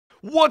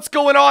What's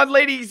going on,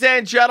 ladies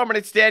and gentlemen?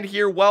 It's Dan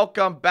here.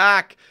 Welcome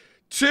back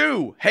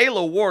to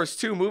Halo Wars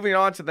 2. Moving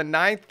on to the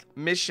 9th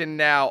mission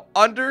now,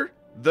 Under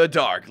the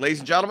Dark. Ladies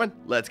and gentlemen,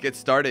 let's get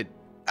started.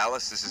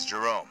 Alice, this is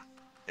Jerome.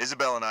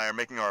 Isabel and I are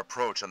making our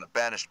approach on the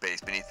Banished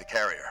base beneath the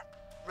carrier.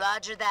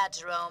 Roger that,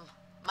 Jerome.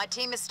 My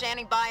team is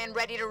standing by and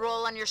ready to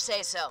roll on your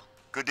say-so.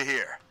 Good to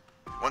hear.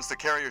 Once the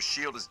carrier's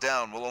shield is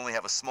down, we'll only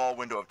have a small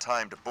window of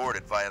time to board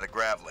it via the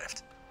grav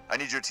lift. I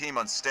need your team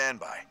on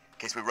standby, in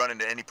case we run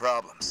into any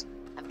problems.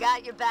 I've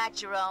got your back,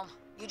 Jerome.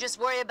 You just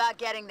worry about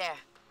getting there.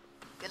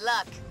 Good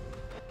luck.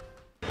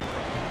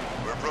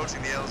 We're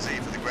approaching the LZ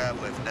for the grav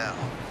lift now.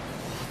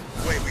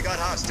 Wait, we got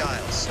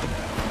hostiles.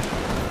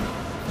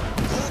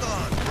 Hold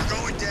on, we're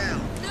going down.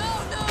 No!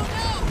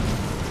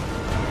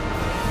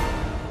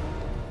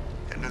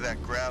 Into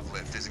that grav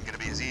lift isn't going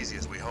to be as easy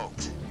as we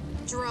hoped.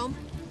 Jerome,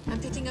 I'm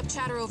picking up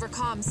chatter over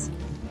comms.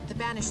 The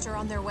Banished are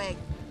on their way.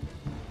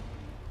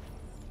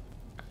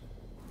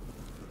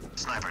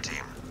 Sniper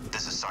team,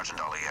 this is Sergeant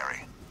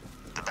Olieri.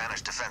 The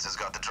Banished defense has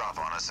got the drop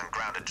on us and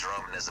grounded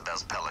Jerome and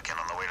Isabel's Pelican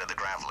on the way to the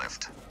grav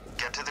lift.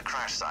 Get to the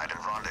crash site and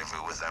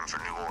rendezvous with them for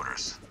new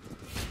orders.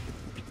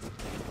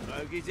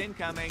 Bogey's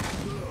incoming.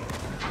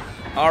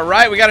 All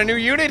right, we got a new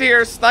unit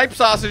here. Snipe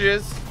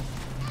sausages.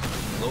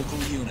 Local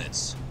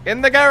units.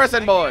 In the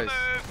garrison, boys.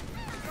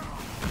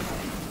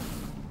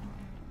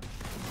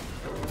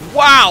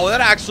 Wow,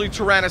 that actually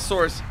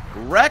Tyrannosaurus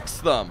wrecks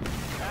them.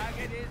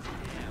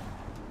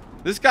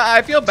 This guy,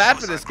 I feel bad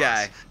for this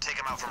guy. Take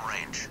him out from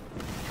range.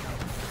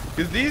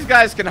 Because these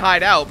guys can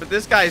hide out, but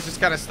this guy is just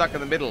kind of stuck in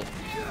the middle.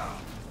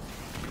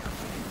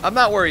 I'm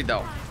not worried,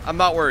 though. I'm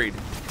not worried.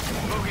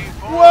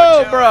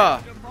 Whoa,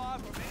 bruh.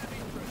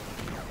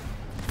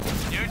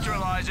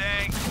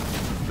 Neutralizing.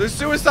 The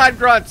suicide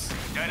grunts.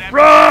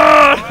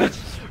 Run!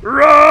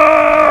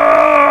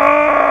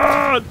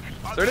 Run!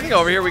 Is there anything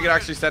over here we can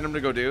actually send him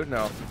to go do?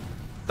 No.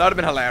 That would have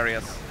been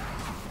hilarious.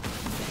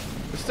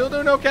 We're still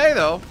doing okay,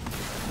 though.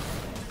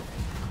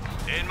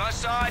 In my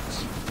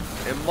sights.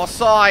 In my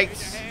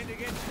sights.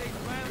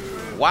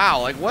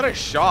 Wow, like what a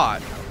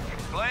shot.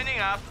 Blending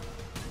up.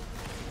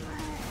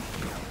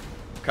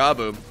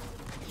 Kaboom.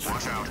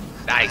 Watch out.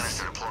 Nice.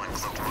 The Banished are deploying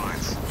cloaked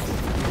mines.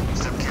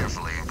 Step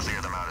carefully and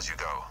clear them out as you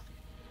go.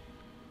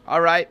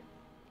 Alright.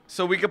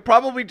 So we could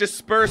probably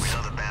disperse. We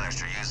know the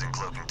Banished are using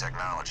cloaking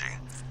technology,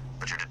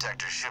 but your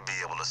detectors should be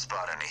able to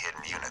spot any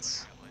hidden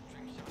units.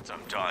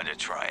 Some time to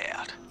try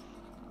out.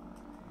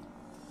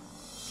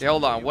 Okay,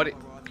 hold on. What?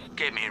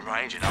 Get me in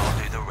range and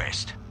I'll do the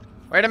rest.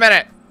 Wait a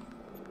minute.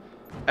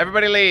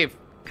 Everybody leave.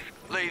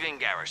 Leaving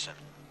garrison.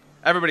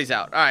 Everybody's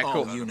out. Alright, All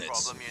cool.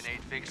 units. Problem you need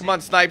fixing. Come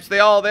on, snipes. They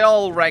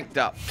all ranked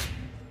up.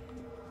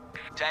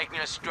 Taking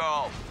a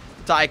stroll.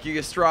 Taking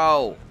a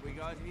stroll. We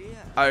got here.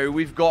 Oh,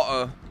 we've got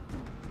a.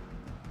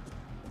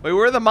 Wait,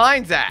 where are the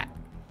mines at?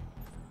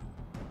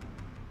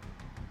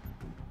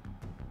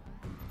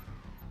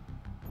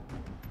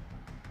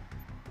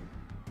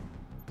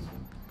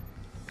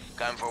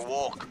 Going for a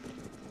walk.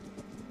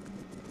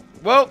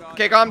 Whoa.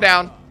 Okay, calm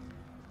down.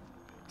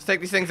 Let's take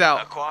these things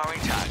out. Acquiring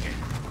target.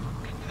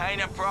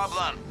 Ain't a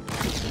problem.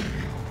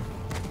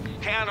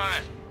 Count on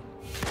it.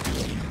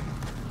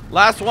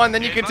 Last one,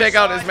 then you can take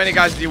out as many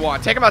guys as you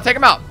want. Take them out. Take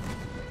them out.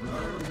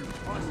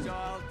 Hostile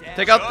down.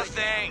 Take out Sure the-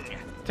 thing.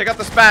 Take out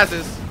the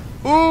spazzes.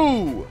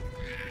 Ooh.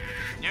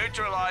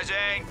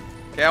 Neutralizing.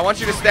 Okay, I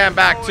want you to stand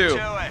back Forward too.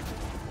 to it.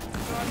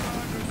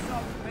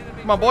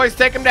 Come on, boys,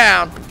 take them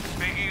down.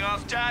 Speaking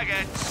of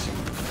targets.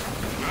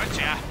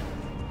 Gotcha.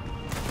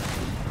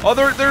 Oh,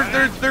 they're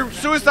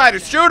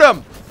suiciders. Shoot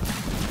them.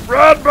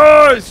 Run,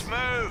 boys.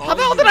 Move. How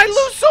the hell did I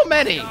lose so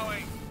many?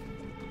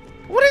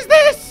 What is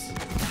this?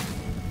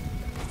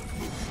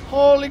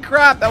 Holy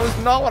crap, that was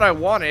not what I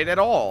wanted at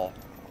all.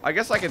 I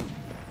guess I can.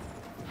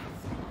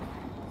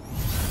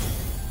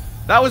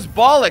 That was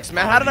bollocks,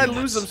 man. How did I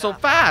lose them so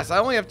fast? I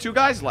only have 2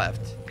 guys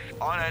left.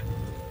 On it.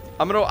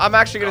 I'm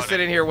actually gonna sit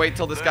in here, wait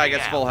till this guy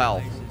gets full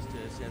health.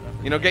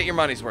 You know, get your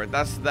money's worth.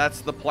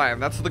 That's the plan.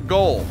 That's the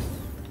goal.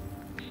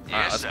 All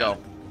right, let's go.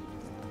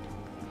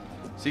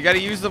 So you got to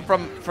use them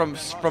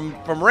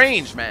from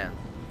range, man.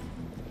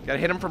 You got to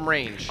hit them from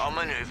range. On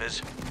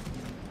maneuvers.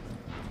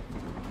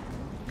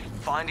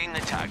 Finding the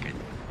target.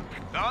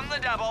 On the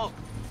double.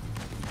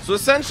 So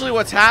essentially,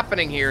 what's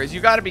happening here is you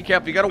got to be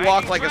careful. You got to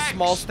walk like a tracks.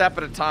 small step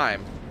at a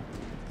time.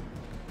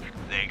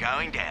 They're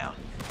going down.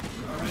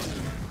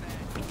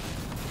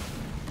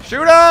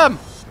 Shoot them!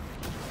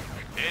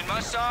 In my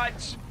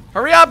sights.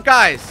 Hurry up,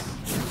 guys!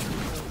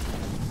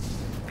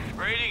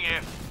 Reading you.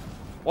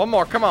 One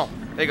more. Come on.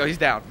 There you go. He's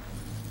down.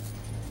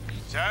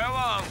 So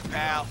long,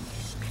 pal.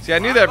 See, I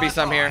knew there'd be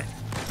some here.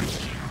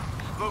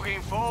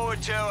 Looking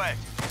forward to it.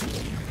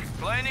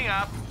 Blending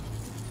up.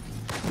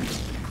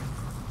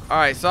 All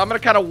right, so I'm gonna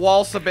kind of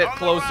waltz a bit On the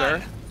closer.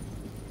 run.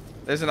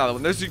 There's another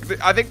one.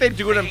 I think they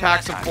do it in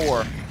packs of 4.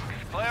 So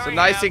Clearing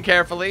nice out. and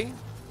carefully.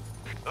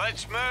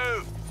 Let's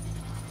move.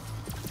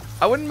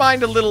 I wouldn't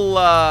mind a little,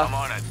 I'm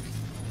on it.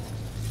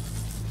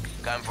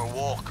 Going for a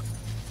walk.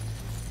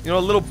 you know, a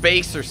little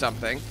base or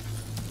something.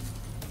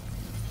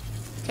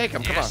 Take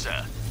him, come on. Yes,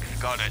 sir.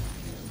 Got it.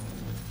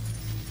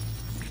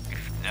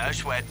 No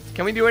sweat.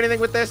 Can we do anything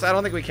with this? I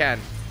don't think we can.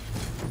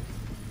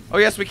 Oh,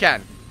 yes, we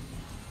can.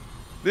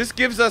 This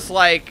gives us,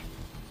 like...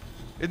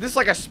 Is this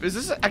like a... Is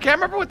this... I can't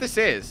remember what this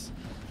is.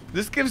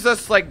 This gives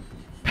us, like,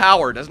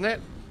 power, doesn't it?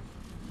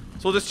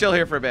 So we'll just chill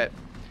here for a bit.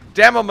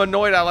 Damn, I'm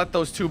annoyed I let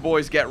those two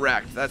boys get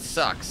wrecked. That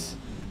sucks.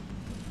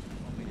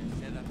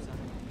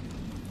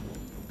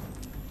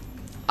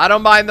 I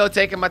don't mind, though,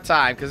 taking my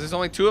time, because there's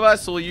only two of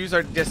us, so we'll use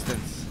our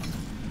distance.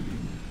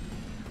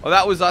 Oh,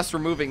 that was us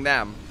removing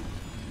them.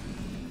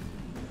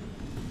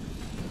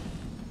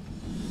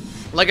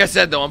 Like I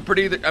said, though, I'm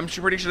pretty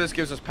sure this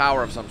gives us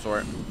power of some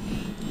sort.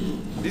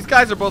 These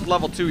guys are both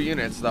level 2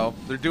 units, though.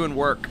 They're doing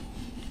work.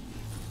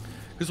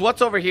 Because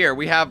what's over here?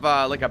 We have,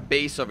 like, a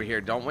base over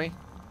here, don't we?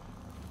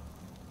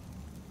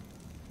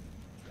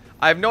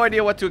 I have no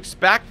idea what to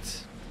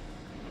expect.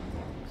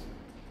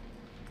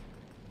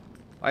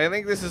 I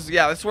think this is,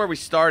 yeah, this is where we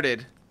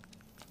started.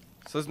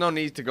 So there's no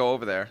need to go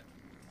over there.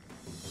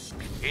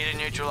 Here to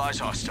neutralize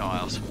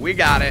hostiles. We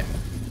got it.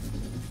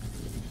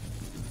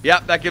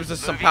 Yep, that gives us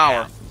some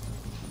power. Out.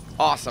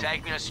 Awesome.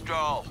 Taking a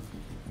stroll.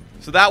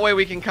 So that way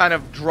we can kind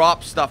of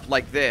drop stuff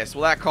like this.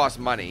 Well, that costs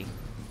money.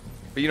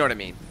 But you know what I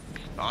mean.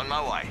 On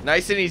my way.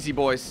 Nice and easy,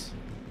 boys.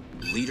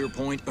 Leader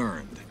point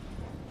earned.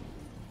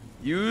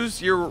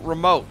 Use your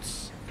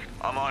remotes.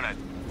 I'm on it.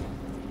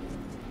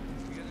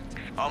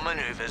 On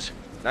maneuvers.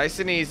 Nice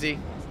and easy.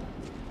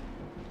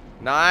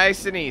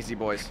 Nice and easy,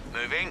 boys.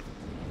 Moving.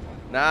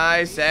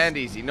 Nice and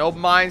easy. No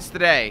mines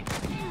today.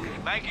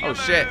 Making Oh, a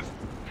shit. move.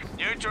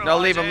 Neutralizing. No,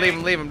 leave him, leave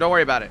him, leave him. Don't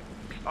worry about it.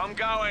 I'm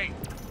going.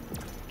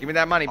 Give me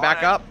that money. On Back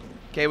it. up.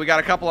 Okay, we got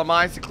a couple of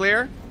mines to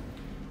clear.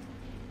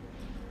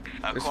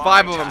 There's Acquiring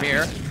 5 of them time.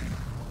 here.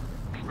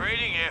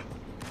 Reading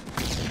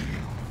you.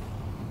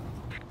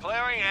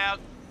 Clearing out.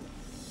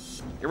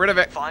 Get rid of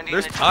it. Finding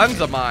There's the tons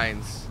target. of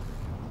mines.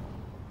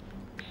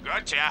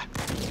 Gotcha.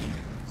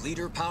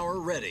 Leader power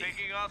ready.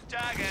 Picking off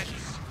targets.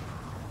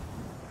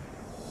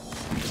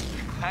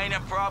 Ain't a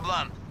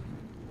problem.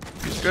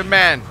 Good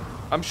man.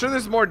 I'm sure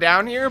there's more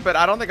down here, but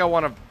I don't think I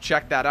want to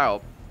check that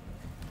out.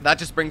 That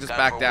just brings us Time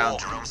back for down. war.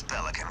 Jerome's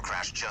Pelican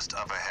crashed just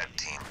up ahead,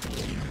 team.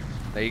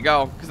 There you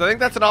go. Because I think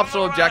that's an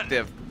optional the run.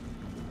 objective.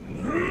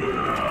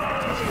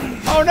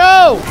 Oh,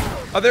 no!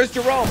 Oh, there's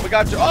Jerome. We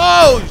got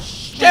Oh,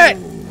 shit!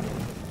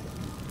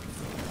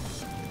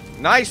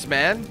 Nice,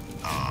 man.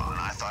 Oh,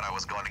 I thought I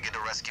was going to get to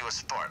rescue a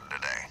Spartan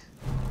today.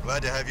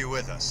 Glad to have you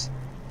with us.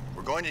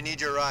 We're going to need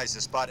your eyes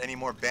to spot any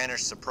more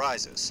Banished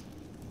surprises.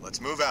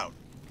 Let's move out.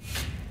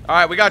 All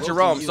right, we got Local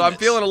Jerome. So I'm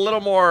units. feeling a little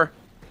more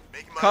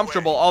Making my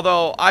comfortable. way.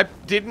 Although I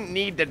didn't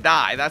need to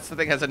die. That's the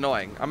thing that's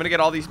annoying. I'm going to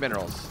get all these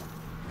minerals.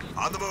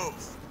 On the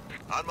move.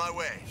 On my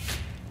way.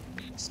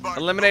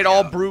 Spartan, Eliminate moving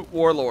all out. brute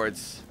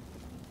warlords.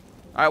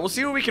 All right, we'll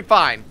see what we can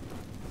find.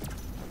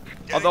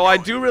 Getting Although I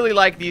going. do really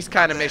like these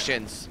kind of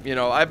missions. You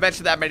know, I've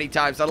mentioned that many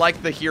times. I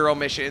like the hero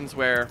missions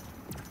where,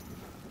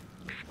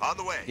 On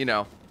the way. you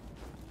know.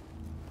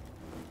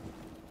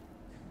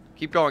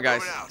 Keep going,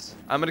 guys. Moving out.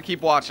 I'm going to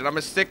keep watching. I'm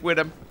going to stick with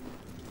him.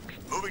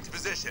 Moving to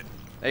position.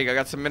 There you go. I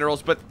got some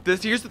minerals. But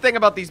here's the thing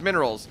about these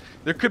minerals.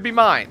 There could be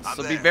mines, I'm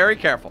so be there. very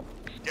careful.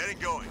 Getting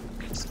going.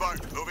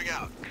 Spartan, moving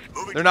out.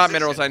 Moving They're to not position.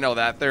 minerals, I know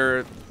that.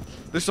 They're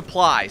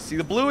supplies. See,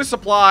 the blue is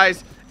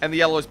supplies, and the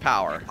yellow is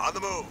power. On the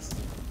move.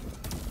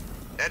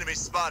 Enemy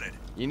spotted.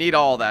 You need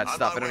all that On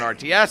stuff my in an way.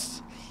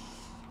 RTS.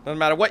 Doesn't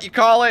matter what you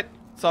call it,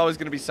 it's always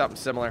going to be something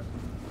similar.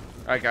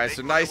 All right, guys,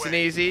 so Make my nice and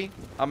way. easy.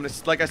 I'm going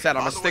to, like I said, I'm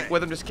On going to the stick way.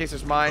 with them just in case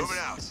there's mines Moving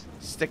out.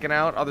 sticking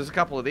out. Oh, there's a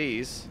couple of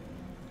these.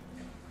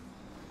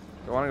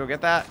 Do I want to go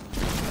get that?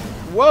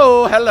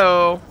 Whoa,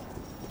 hello.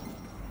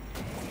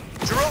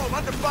 Jerome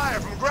under fire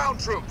from ground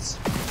troops.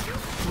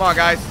 Come on,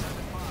 guys.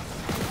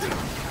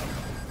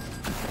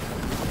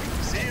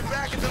 See you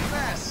back at the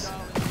mess.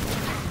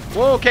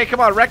 Whoa, okay, come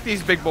on, wreck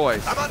these big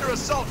boys. I'm under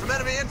assault from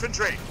enemy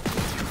infantry.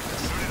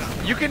 Suit it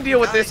up. You can deal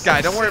with this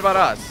guy. Don't worry about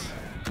us.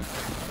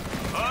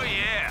 Oh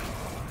yeah.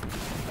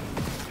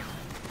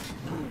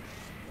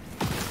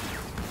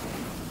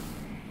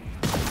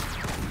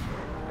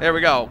 There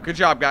we go. Good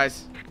job,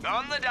 guys.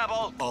 On the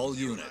double. All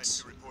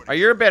units. All right,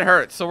 you're a bit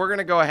hurt, so we're going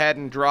to go ahead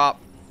and drop.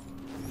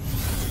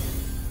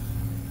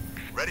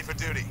 Ready for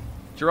duty.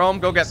 Jerome,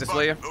 go get this,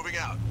 will you? Spartan, moving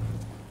out.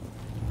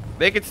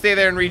 They could stay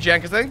there and regen,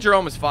 because I think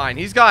Jerome is fine.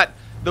 He's got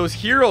those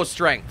hero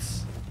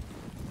strengths.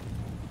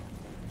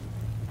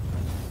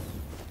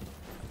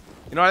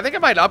 You know, I think I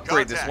might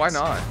upgrade this. Why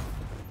not?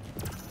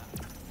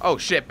 Oh,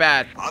 shit,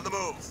 bad. On the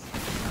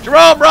move.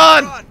 Jerome,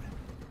 run! Run.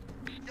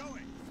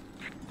 Going.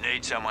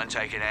 Need someone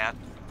taken out.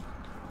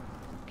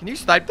 Can you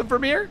snipe them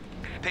from here?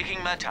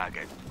 Picking my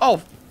target.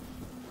 Oh.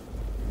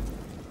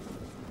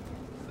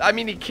 I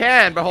mean, he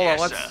can, but hold on.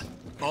 Yes, Let's. sir.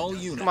 All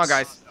units. Come on,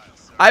 guys.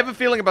 I have a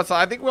feeling about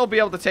something. I think we'll be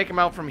able to take him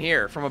out from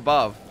here, from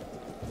above.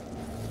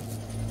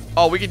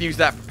 Oh, we could use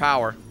that for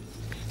power.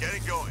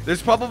 Getting going.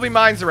 There's probably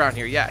mines around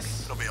here,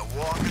 yes. It'll be a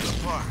walk in the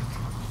park.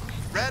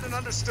 Read and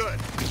understood.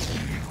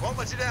 Won't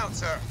let you down,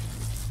 sir.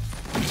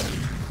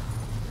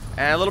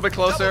 And a little bit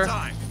closer. Double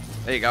time.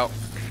 There you go.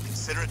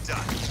 Consider it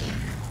done.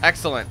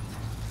 Excellent.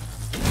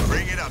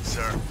 Bring it up,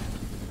 sir.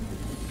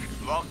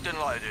 Locked and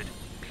loaded.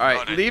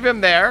 Alright, leave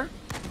him there.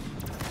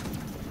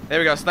 There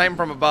we go, snipe him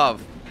from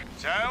above.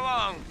 So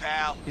long,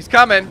 pal. He's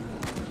coming.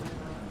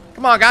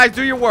 Come on, guys,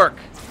 do your work.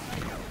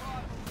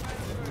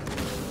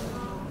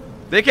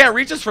 They can't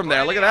reach us from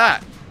there. Look at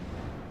that.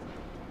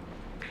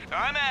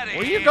 I'm out of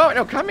here. Where are you going?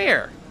 No, come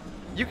here.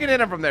 You can hit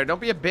them from there.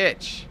 Don't be a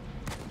bitch.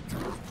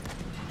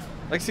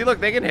 Like, see, look,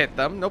 they can hit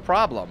them. No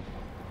problem.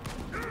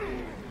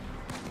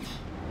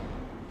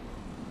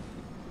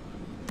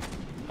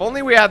 If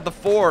only we had the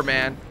 4,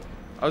 man.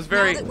 I was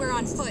very... Now that we're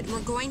on foot, we're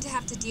going to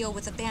have to deal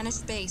with a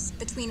banished base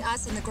between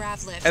us and the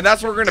grav lift. And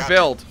that's what we're going to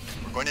build.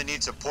 We're going to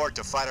need support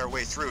to fight our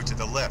way through to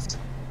the lift.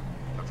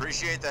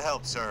 Appreciate the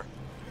help, sir.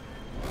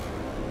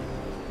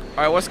 All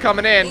right, what's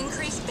coming in?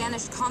 Increased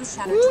banished comms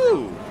chatter.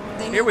 Woo!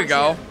 Here we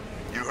go.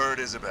 You heard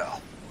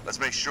Isabel. Let's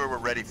make sure we're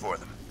ready for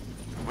them.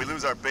 If we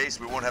lose our base,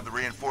 we won't have the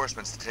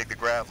reinforcements to take the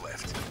grav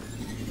lift.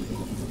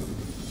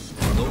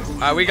 All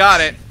right, we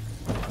got it.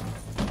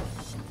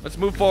 Let's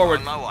move forward.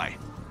 On my way.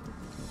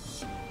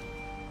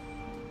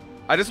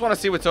 I just want to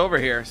see what's over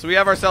here. So we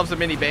have ourselves a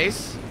mini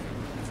base.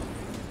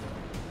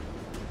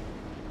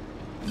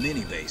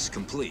 Mini base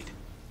complete.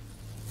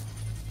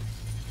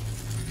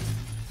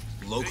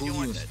 Local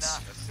units.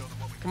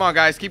 Come on,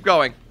 guys, keep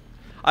going.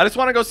 I just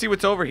want to go see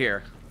what's over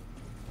here.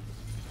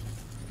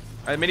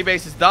 All right, the mini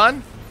base is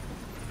done.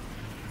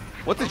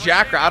 What's a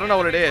jackrabbit? I don't know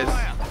what it is.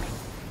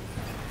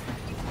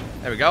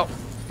 There we go.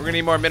 We're gonna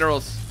need more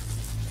minerals.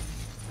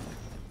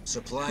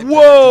 Supply.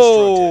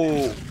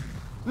 Whoa!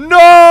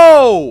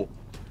 No!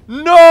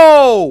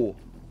 No!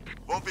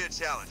 Won't be a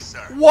challenge,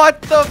 sir.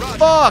 What the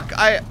fuck?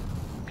 I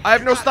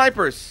have no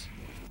snipers.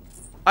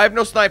 I have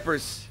no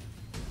snipers.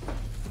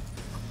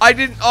 I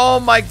didn't. Oh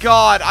my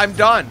god! I'm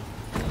done.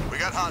 We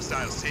got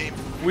hostiles, team.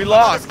 We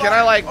lost. Can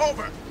I like?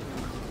 Over.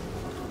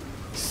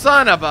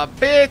 Son of a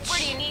bitch! Where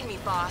do you need me,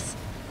 boss?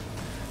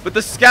 But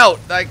the scout,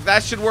 like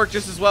that should work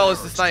just as well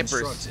as the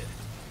snipers. Constructed.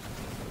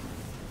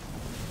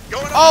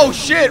 Oh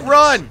shit!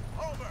 Run!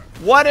 Over.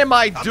 What am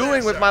I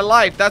doing with my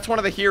life? That's one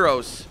of the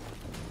heroes.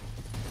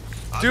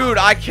 Dude,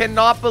 I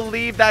cannot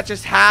believe that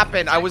just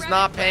happened. I was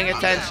not paying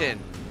attention.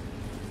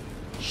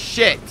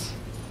 Shit.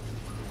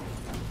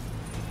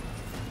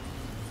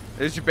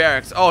 There's your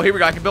barracks. Oh, here we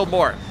go. I can build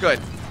more. Good.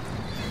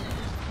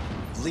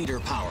 Leader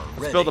power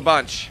ready. Let's build a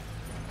bunch.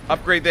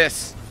 Upgrade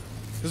this.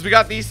 Because we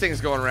got these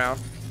things going around.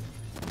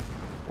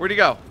 Where'd he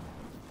go?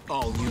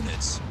 All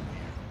units.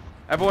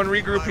 Everyone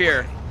regroup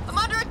here. I'm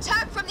under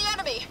attack from the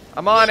enemy.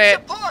 I'm on Need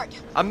it. Support.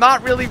 I'm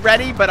not really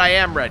ready, but I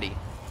am ready.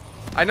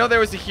 I know there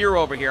was a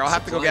hero over here. I'll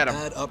have to go get him.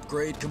 Pad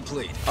upgrade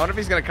complete. I wonder if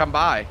he's gonna come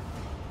by.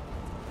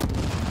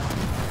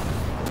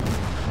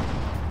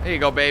 There you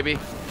go, baby.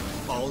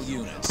 All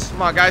units.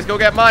 Come on, guys, go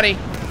get money.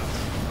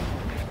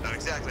 Not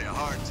exactly a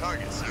hard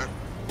target, sir.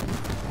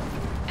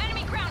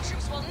 Enemy ground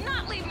troops will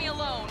not leave me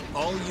alone.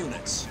 All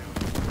units.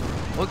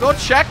 Well, go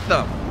check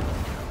them.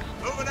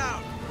 Moving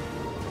out.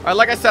 All right,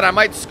 like I said, I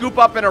might scoop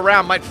up and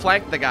around, might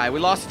flank the guy. We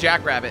lost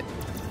Jackrabbit.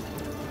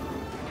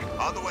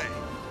 On the way.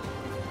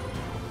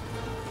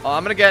 Oh,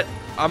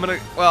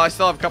 well, I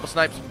still have a couple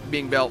snipes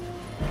being built.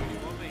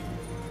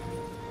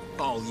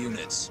 All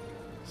units.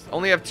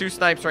 Only have 2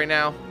 snipes right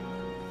now.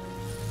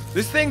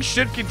 This thing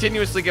should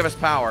continuously give us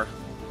power.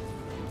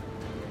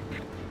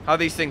 How are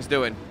these things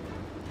doing?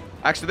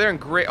 Actually, they're in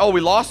great. Oh, we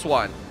lost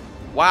one.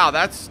 Wow,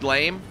 that's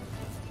lame.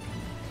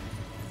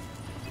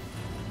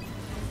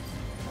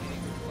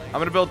 I'm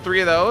gonna build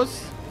 3 of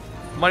those.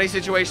 Money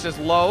situation is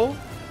low.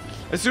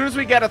 As soon as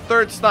we get a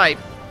 3rd snipe.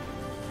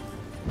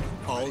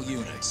 All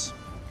units.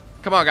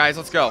 Come on, guys,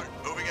 let's go.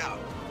 Moving out.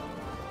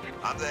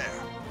 I'm there.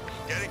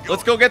 Getting going.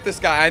 Let's go get this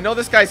guy. I know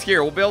this guy's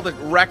here. We'll be able to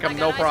wreck him,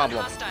 no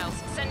problem.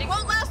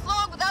 Won't last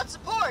long without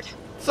support.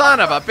 Son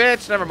of a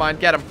bitch. Never mind.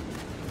 Get him.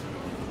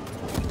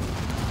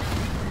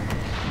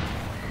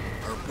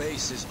 Our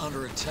base is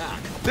under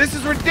attack. This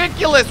is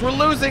ridiculous. We're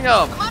losing him.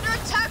 I'm under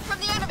attack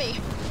from the enemy.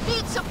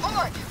 Need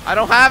support. I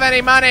don't have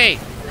any money.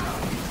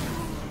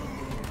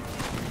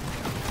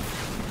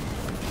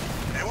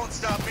 They won't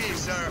stop me,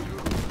 sir.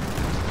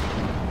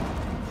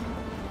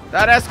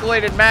 That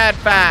escalated mad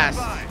fast.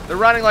 They're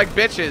running like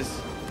bitches.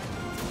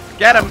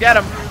 Get him, get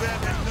him. Through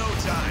them in no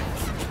time.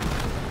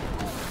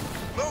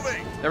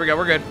 Moving. There we go,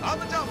 we're good. On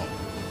the double.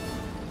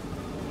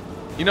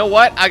 You know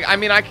what? I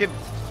mean, I could...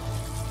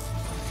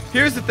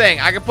 Here's the thing.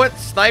 I could put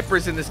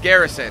snipers in this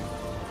garrison.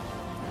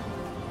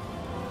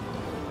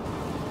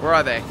 Where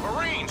are they?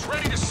 Marines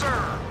ready to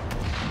serve.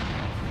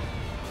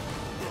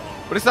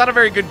 But it's not a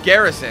very good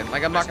garrison.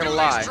 Like, I'm not gonna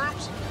lie.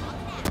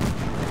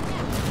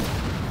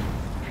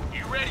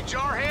 You ready,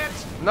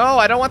 jarheads? No,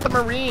 I don't want the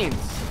Marines.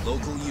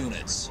 Local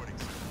units.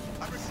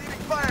 I'm receiving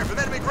fire from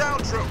enemy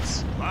ground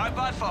troops. 5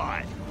 by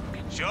 5.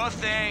 Sure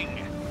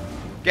thing.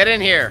 Get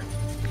in here.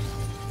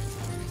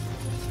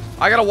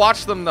 I gotta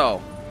watch them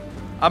though.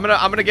 I'm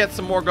gonna get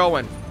some more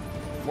going.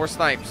 More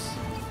snipes.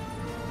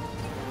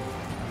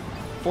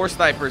 4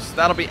 snipers.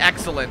 That'll be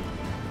excellent.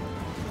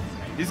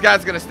 These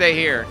guys are gonna stay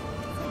here.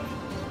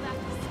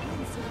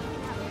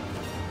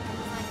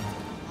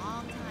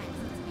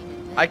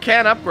 I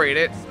can upgrade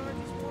it.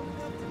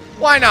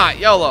 Why not?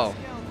 YOLO.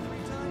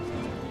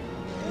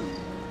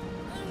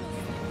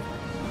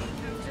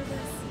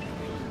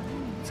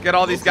 Let's get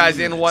all these guys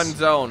in one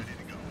zone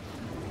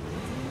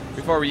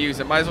before we use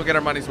it. Might as well get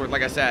our money's worth,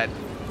 like I said.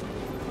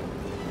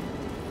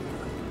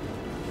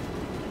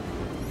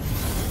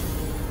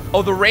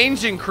 Oh, the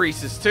range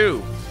increases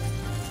too.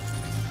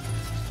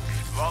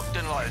 Locked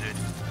and loaded.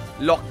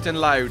 Locked and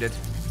loaded.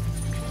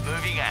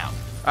 Moving out.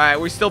 Alright,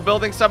 we're still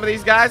building some of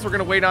these guys. We're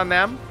gonna wait on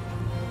them.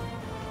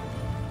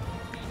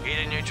 Here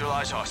to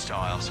neutralize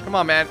hostiles. Come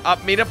on, man.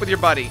 Up, meet up with your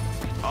buddy.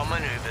 On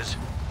maneuvers.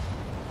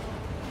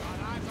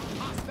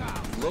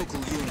 Local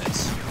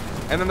units.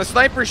 And then the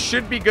snipers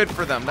should be good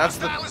for them. That's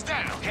the...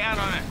 Count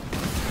on it.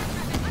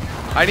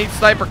 I need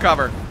sniper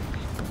cover.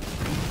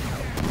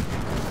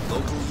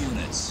 Local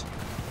units.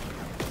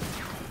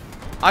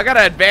 I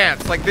gotta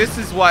advance. Like, this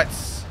is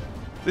what's...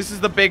 This is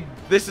the big...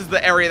 This is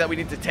the area that we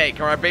need to take,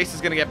 or our base is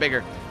gonna get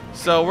bigger.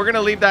 So we're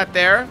gonna leave that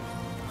there.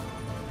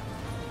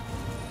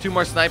 2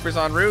 more snipers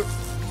en route.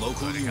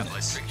 Local Got units.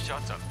 electric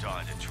shots I'm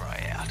trying to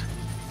try out.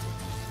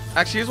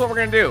 Actually, here's what we're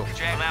gonna do.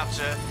 I'm out,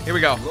 sir. Here we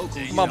go.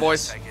 Local Come on,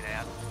 boys. Take it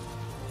out.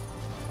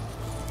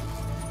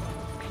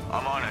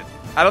 I'm on it.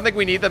 I don't think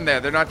we need them there.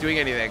 They're not doing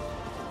anything.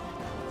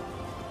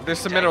 There's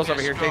some minerals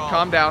over here. Okay,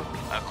 calm down.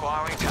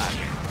 Acquiring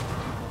target.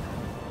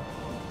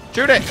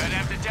 Shoot it. Don't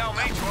have to tell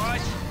me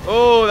twice.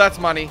 Oh, that's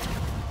money.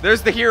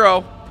 There's the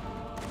hero.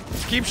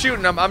 Just keep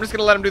shooting them. I'm just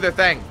gonna let them do their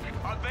thing.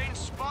 I've been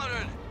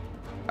spotted.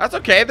 That's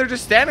okay. They're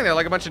just standing there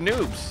like a bunch of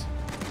noobs.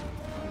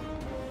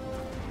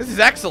 This is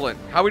excellent.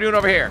 How are we doing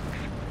over here?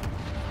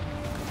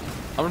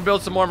 I'm gonna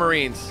build some more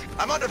Marines.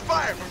 I'm under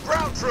fire from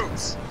ground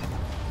troops.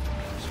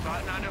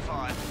 Spotting under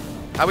fire.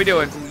 How we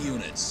doing? Local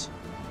units.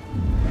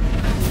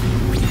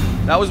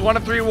 That was 1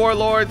 of 3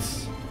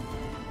 warlords.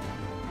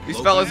 These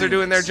fellas are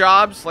doing their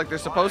jobs like they're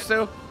supposed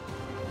to.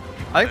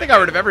 I think they got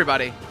rid of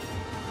everybody.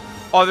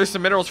 Oh, there's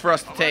some minerals for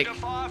us to take. Under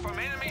fire from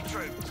enemy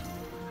troops.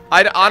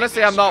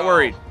 Honestly, I'm not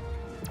worried.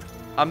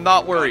 I'm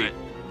not worried.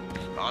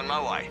 On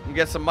my way. You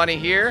get some money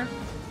here.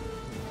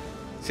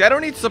 See, I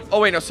don't need oh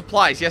wait, no,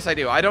 supplies. Yes, I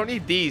do. I don't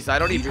need these. I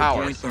don't need Leader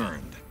power. point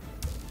earned.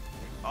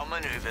 On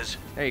maneuvers.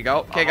 There you go.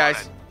 Okay, I'm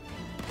guys.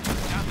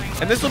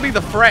 Nothing And this will be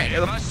the flank.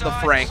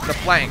 The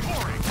flank.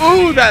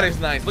 Ooh, that is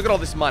nice. Look at all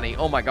this money.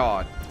 Oh my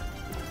god.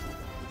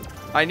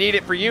 I need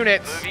it for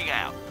units. moving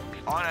out.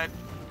 On it.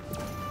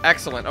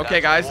 Excellent. Okay,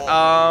 guys.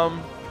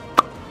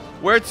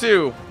 Where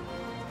to?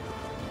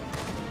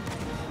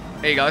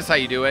 There you go. That's how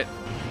you do it.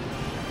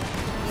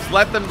 Just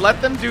let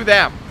them do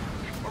them.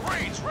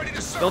 Marines ready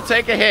to serve. They'll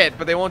take a hit,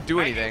 but they won't do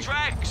Making anything.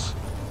 tracks.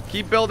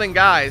 Keep building,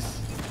 guys.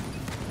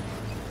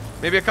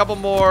 Maybe a couple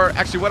more.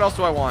 Actually, what else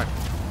do I want?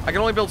 I can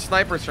only build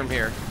snipers from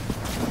here.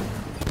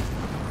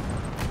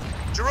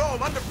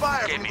 Jerome, under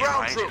fire Get from me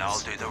ground range and I'll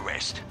troops. do the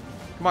rest.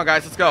 Come on,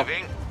 guys. Let's go.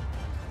 Moving.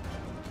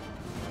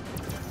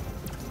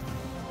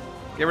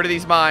 Get rid of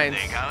these mines.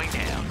 They're going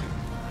down.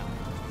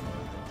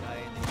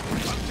 I'm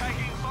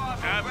taking fire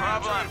from no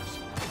problem.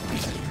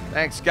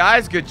 Thanks,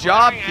 guys. Good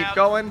job. Moving Keep out.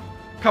 going.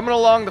 Coming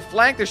along the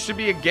flank. There should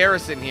be a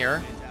garrison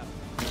here.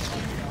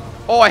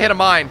 Oh, I hit a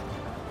mine.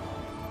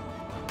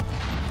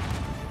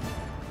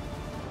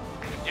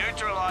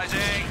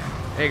 Neutralizing.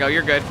 There you go.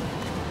 You're good.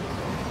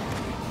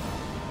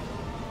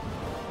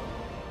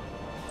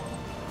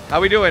 How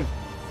we doing?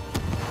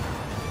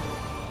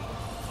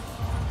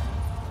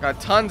 Got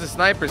tons of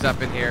snipers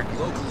up in here.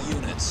 Local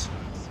units.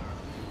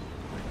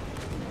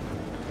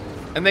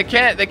 And they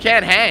can't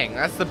hang.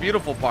 That's the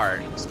beautiful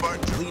part.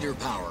 Spartan Leader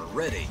power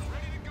ready.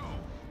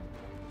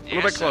 A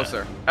little bit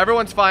closer.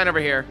 Everyone's fine over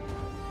here.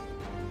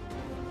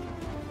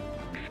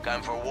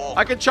 Going for a walk.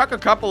 I could chuck a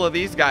couple of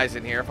these guys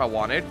in here if I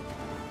wanted.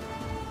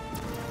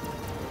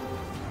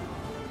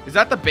 Is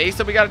that the base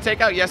that we got to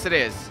take out? Yes, it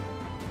is.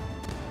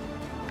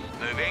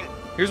 Moving.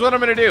 Here's what I'm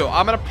gonna do.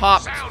 I'm gonna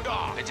pop. Sound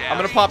off. It's I'm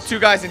gonna out. pop 2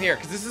 guys in here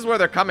because this is where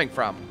they're coming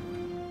from.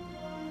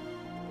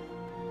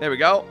 There we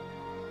go.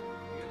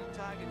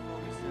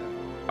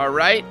 All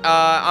right.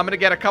 I'm gonna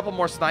get a couple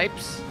more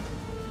snipes.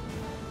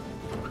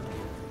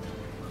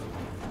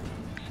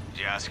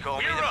 Just call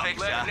me the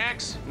fixer.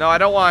 Next. No, I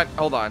don't want.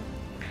 Hold on.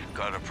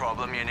 Got a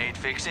problem you need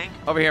fixing?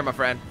 Over here, my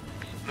friend.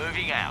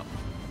 Moving out.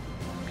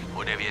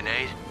 Whatever you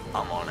need,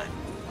 I'm on it.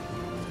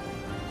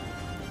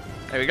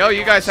 There we go.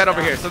 You guys head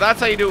over here. So that's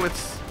how you do it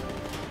with.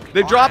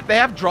 They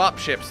have drop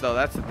ships though.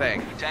 That's the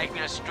thing. Taking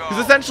a stroll.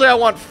 Because essentially, I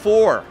want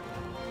 4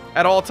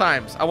 at all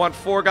times. I want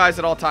 4 guys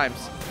at all times.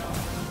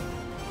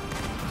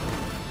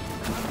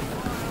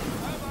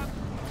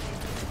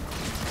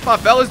 Come on,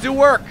 fellas, do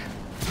work.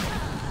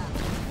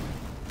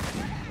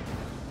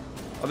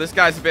 Oh, this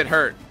guy's a bit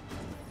hurt.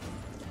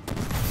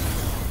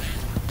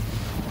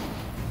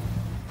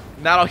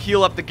 And that'll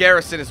heal up the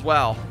garrison as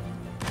well.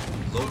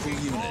 Local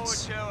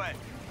units. Forward to it.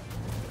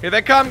 Here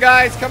they come,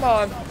 guys. Come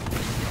on.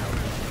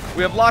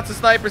 We have lots of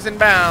snipers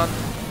inbound.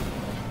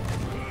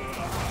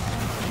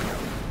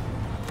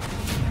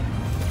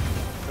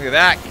 Look at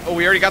that. Oh,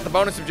 we already got the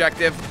bonus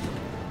objective.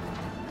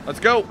 Let's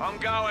go. I'm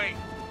going.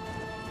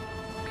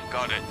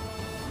 Got it.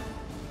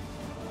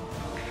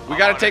 We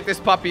gotta take this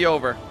puppy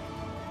over.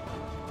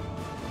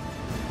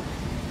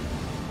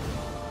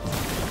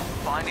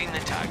 Finding the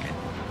target.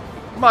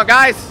 Come on,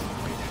 guys.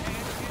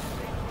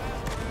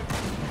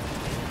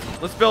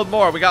 Let's build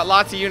more. We got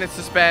lots of units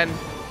to spend.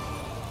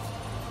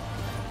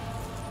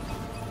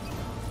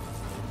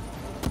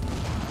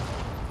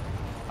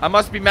 I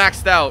must be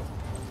maxed out.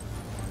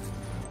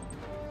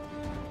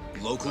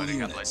 Local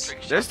units.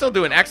 They're still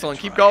doing excellent.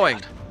 Keep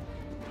going.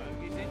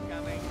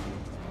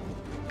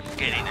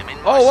 Getting them in.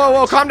 Oh, whoa,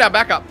 whoa. Calm down.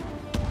 Back up.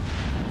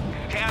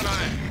 Count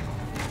on it.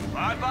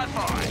 5 by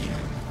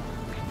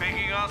 5.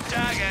 Picking off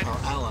target. Our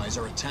allies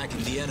are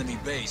attacking the enemy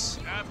base.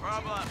 No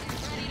problem.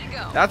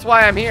 That's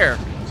why I'm here.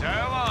 So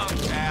long,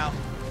 pal.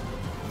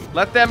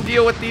 Let them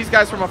deal with these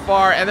guys from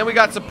afar. And then we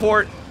got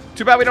support.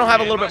 Too bad we don't have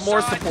a little bit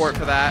more support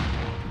for that.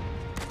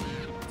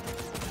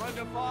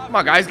 Come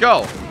on, guys.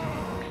 Go.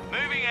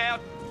 Moving out.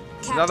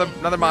 Captain,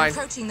 Another mine. we're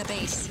approaching the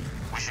base.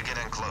 We should get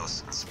in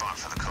close and spot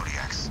for the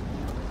Kodiaks.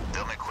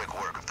 They'll make quick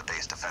work of the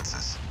base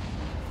defenses.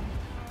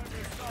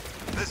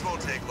 This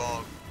won't take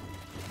long.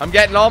 I'm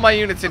getting all my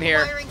units in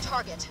here. Firing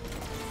target.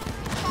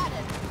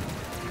 Spotted.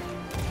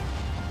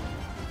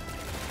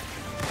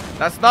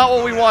 That's not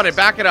what we wanted.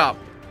 Back it up.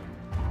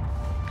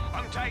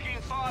 I'm taking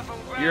 5 from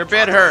ground. You're a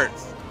bit hurt.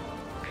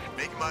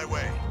 Making my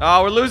way.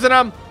 Oh, we're losing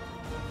them.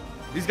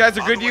 These guys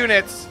are On good the way.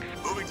 units.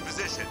 Moving to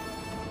position.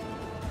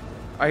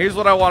 All right, here's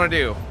what I want to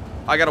do.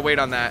 I gotta wait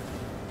on that.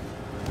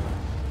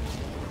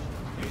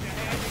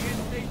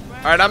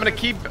 All right, I'm gonna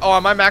keep. Oh,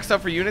 am I maxed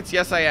out for units?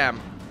 Yes, I am.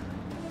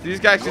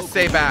 These guys should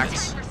stay back. For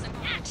some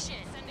action.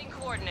 Sending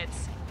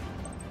coordinates.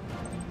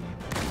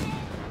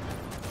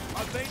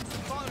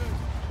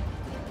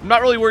 I'm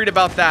not really worried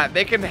about that.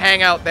 They can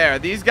hang out there.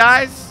 These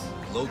guys,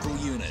 Local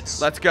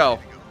units. let's go.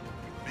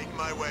 Making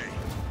my way.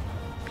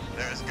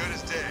 They're as good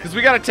as dead. Because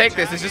we gotta take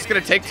this. It's just gonna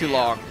take too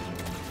long.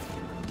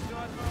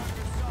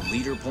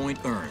 Leader point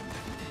earned.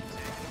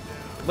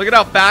 Look at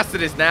how fast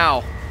it is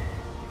now.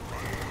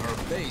 Our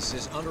base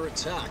is under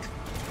attack.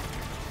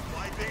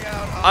 Wiping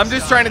out I'm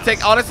just trying to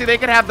take. Honestly, they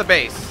can have the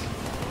base.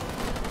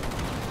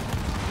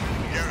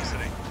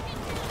 garrisoning.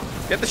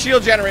 Get the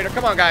shield generator.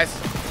 Come on, guys.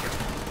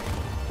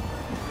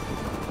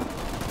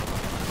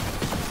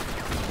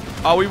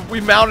 Oh, we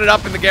mounted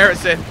up in the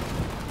garrison.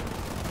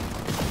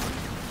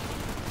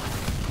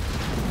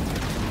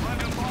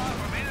 Under fire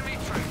from enemy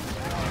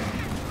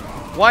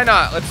troops. Why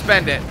not? Let's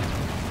spend it.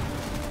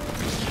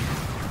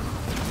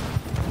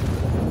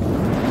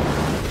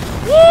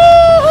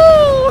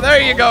 Woohoo!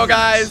 There you go,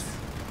 guys.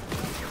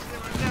 They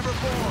were never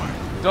born.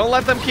 Don't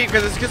let them keep,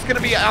 because it's just going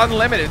to be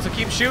unlimited, so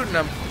keep shooting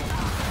them.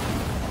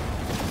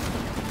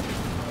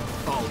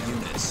 All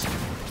units.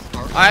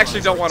 Our I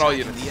actually allies don't are want all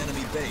attacking units. The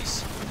enemy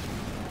base.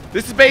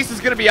 This base is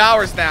going to be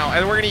ours now,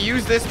 and we're going to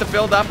use this to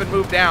build up and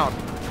move down.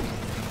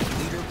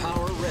 Leader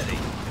power ready.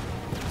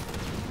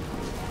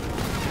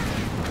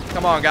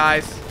 Come on,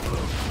 guys.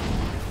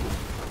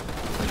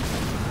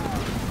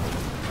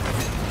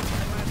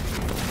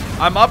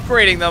 I'm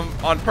upgrading them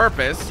on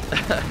purpose.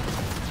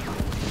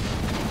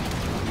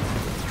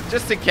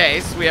 Just in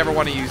case we ever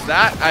want to use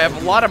that. I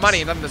have a lot of money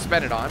and nothing to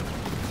spend it on.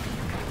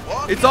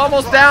 It's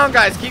almost down,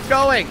 guys. Keep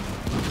going.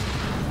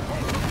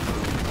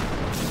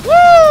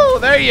 Woo!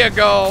 There you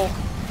go.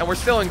 And we're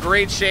still in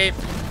great shape.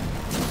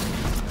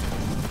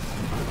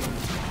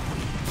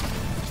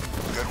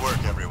 Good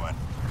work, everyone.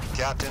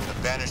 Captain, the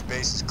Banished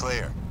base is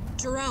clear.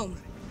 Jerome,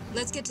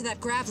 let's get to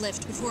that grav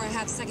lift before I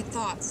have second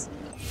thoughts.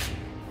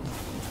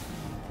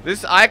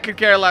 I could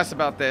care less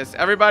about this.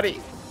 Everybody,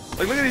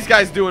 like, look at these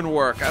guys doing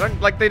work.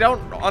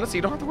 Honestly,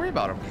 you don't have to worry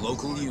about them.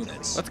 Local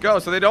units. Let's go.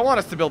 So they don't want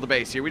us to build a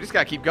base here. We just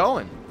gotta keep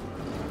going.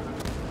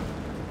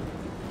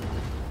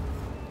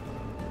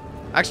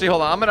 Actually,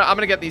 hold on. I'm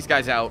gonna get these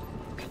guys out.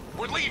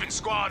 We're leaving,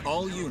 squad.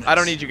 All units. I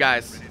don't need you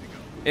guys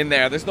in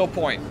there. There's no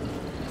point.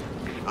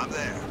 I'm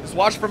there. Just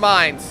watch for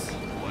mines.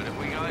 What have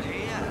we got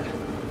here?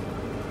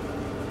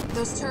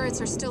 Those turrets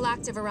are still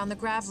active around the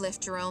grav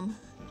lift, Jerome.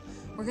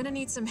 We're gonna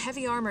need some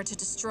heavy armor to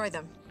destroy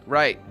them.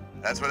 Right.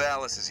 That's what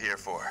Alice is here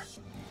for.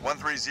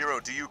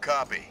 130, do you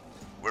copy?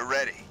 We're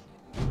ready.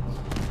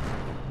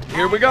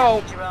 Here we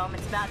go. Jerome,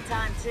 it's about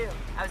time too.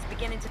 I was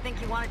beginning to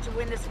think you wanted to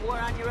win this war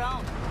on your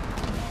own.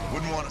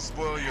 Wouldn't want to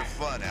spoil your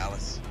fun,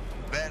 Alice.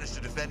 Banished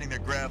are defending their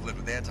grav lift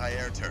with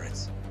anti-air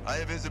turrets. I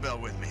have Isabel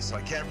with me, so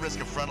I can't risk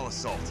a frontal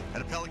assault,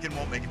 and a Pelican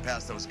won't make it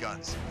past those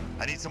guns.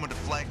 I need someone to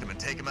flank them and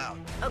take them out.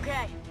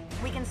 Okay,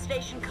 we can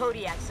station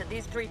Kodiaks at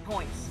these 3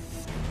 points,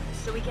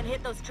 so we can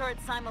hit those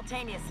turrets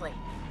simultaneously.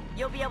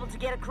 You'll be able to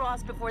get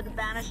across before the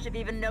Banished have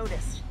even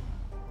noticed.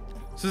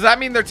 So does that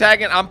mean they're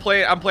tagging? I'm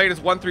playing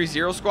as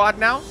 130 squad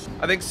now?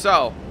 I think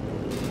so.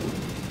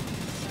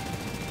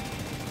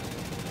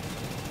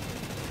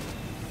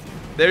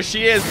 There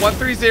she is,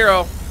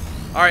 130.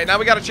 All right, now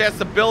we got a chance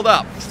to build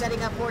up.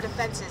 Setting up more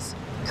defenses.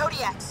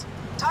 Kodiaks,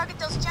 target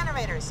those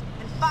generators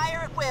and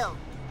fire at will.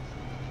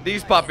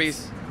 These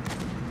puppies.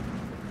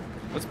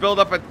 Let's build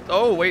up a...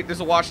 Oh, wait, there's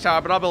a watchtower,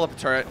 but I'll build up a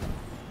turret.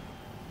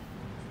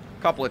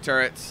 Couple of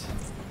turrets.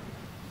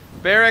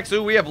 Barracks.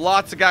 Ooh, we have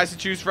lots of guys to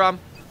choose from.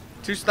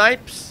 2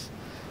 snipes.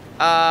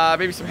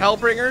 Maybe some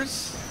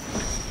Hellbringers.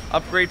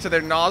 Upgrade to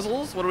their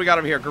nozzles. What do we got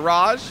over here?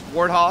 Garage,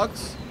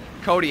 Warthogs,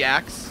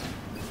 Kodiaks.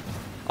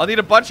 I'll need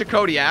a bunch of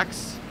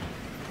Kodiaks.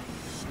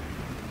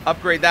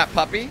 Upgrade that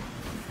puppy.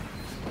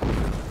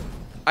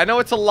 I know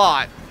it's a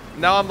lot.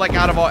 Now I'm like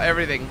out of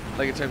everything,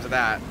 like in terms of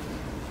that.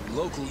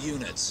 Local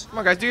units. Come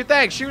on, guys, do your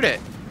thing. Shoot it.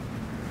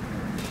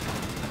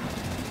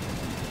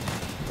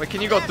 Wait,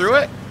 can you go through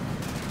it?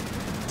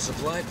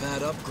 Supply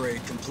pad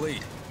upgrade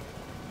complete.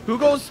 Who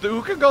goes through?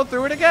 Who can go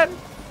through it again?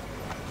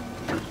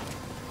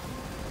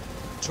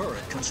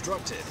 Turret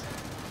constructed.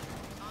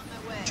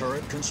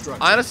 Turret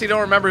constructed. I honestly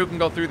don't remember who can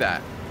go through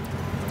that.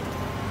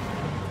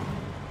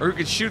 Or who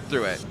can shoot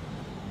through it.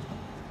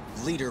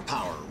 Leader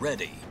power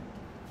ready.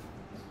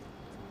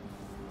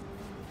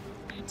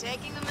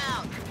 Taking them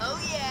out.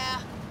 Oh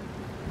yeah.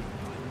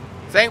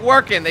 This ain't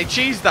working. They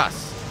cheesed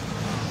us.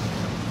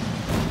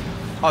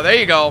 Oh, there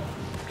you go.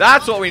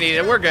 That's what we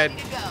needed. We're good.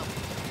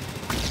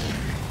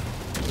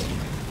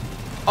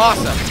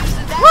 Awesome.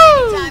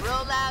 Woo!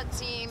 Roll out,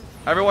 team.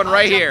 Everyone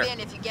right here. In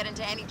if you get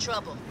into any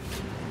trouble.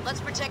 Let's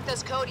protect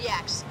those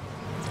Kodiaks.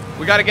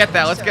 We got to get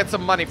that. Let's get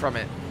some money from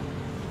it.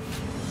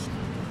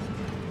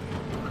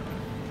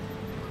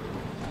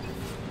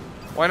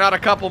 Why not a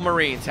couple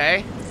Marines,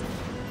 hey?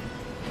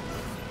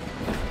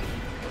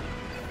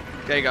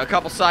 There you go. A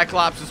couple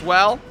Cyclops as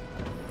well.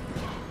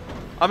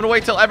 I'm going to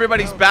wait till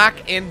everybody's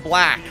back in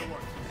black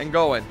and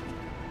going.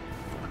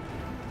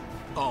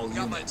 All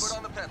Got my units. foot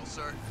on the pedal,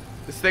 sir.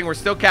 This thing, we're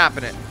still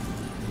capping it.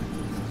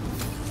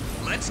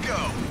 Let's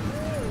go.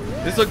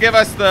 This will give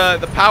us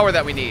the power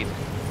that we need.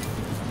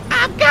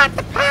 I've got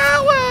the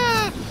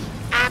power!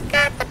 I've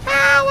got the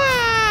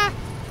power!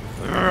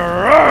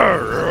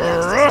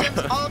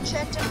 Systems all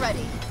checked and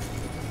ready.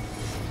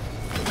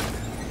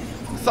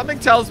 Something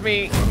tells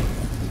me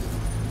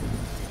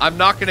I'm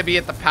not going to be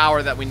at the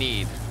power that we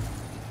need.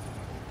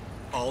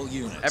 All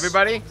units.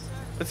 Everybody,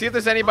 let's see if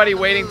there's anybody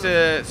waiting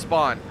to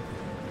spawn.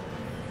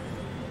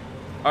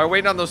 Or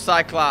waiting on those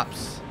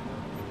Cyclops.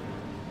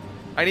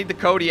 I need the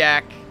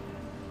Kodiak.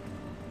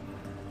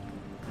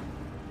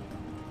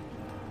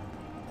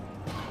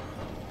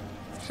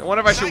 I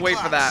wonder if I should wait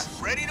for that.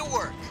 Ready to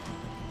work.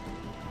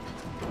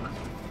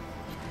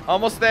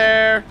 Almost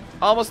there.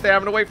 Almost there.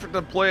 I'm going to wait for to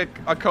deploy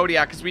a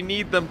Kodiak because we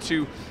need them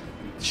to...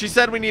 She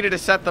said we needed to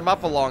set them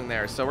up along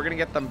there, so we're going to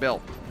get them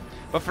built.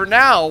 But for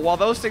now, while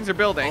those things are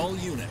building, all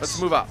units.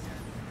 Let's move up.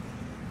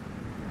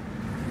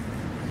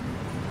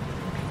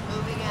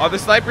 Are the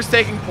snipers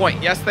taking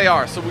point? Yes, they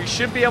are. So we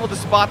should be able to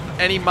spot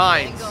any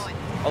mines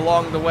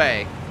along the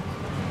way.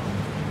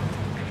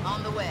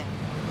 On the way.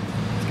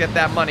 Let's get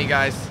that money,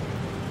 guys.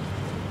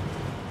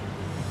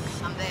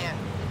 I'm there.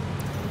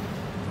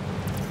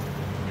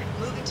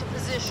 Moving to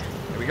position.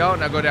 Here we go.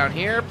 Now go down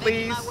here,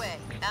 please. Making my way.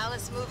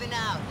 Alice moving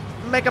out.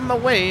 Making my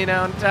way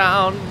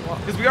downtown.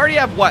 Because we already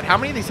have what? How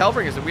many of these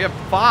Hellbringers? We have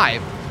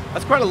 5.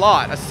 That's quite a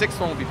lot. A 6th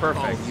one would be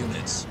perfect. All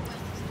units.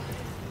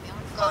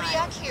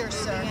 Kodiak here,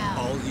 sir.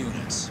 All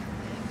units.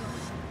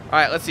 All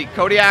right, let's see.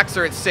 Kodiaks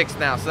are at 6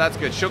 now, so that's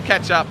good. She'll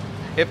catch up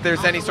if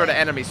there's any sort of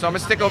enemy. So I'm going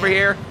to stick over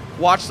here,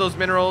 watch those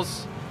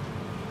minerals.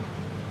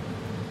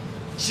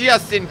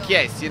 Just in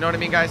case. You know what I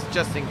mean, guys?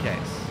 Just in case.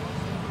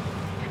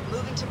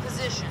 Moving to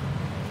position.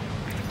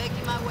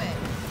 Making my way.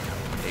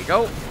 There you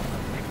go.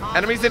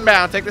 Enemies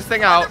inbound. Take this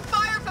thing out.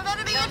 Fire from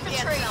enemy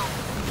infantry.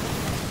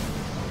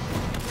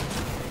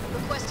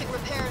 Requesting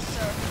repairs,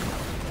 sir.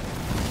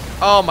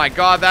 Oh my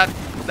god, that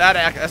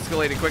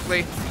escalated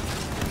quickly.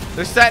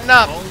 They're setting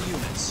up. All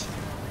units.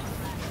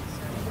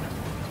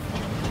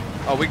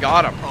 Oh, we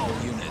got them. All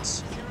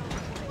units.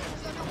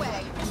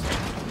 Underway.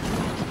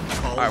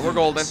 All right, we're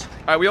golden. All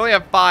right, we only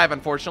have 5,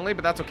 unfortunately,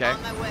 but that's okay.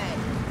 On my way.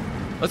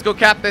 Let's go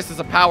cap this as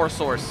a power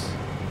source.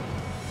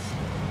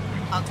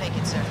 I'll take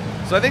it, sir.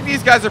 So I think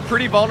these guys are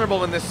pretty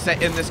vulnerable in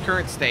this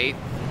current state.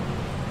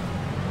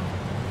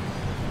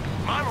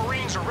 My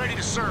Marines are ready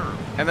to serve.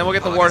 And then we'll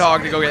get the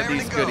Warthog to go get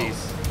these goodies.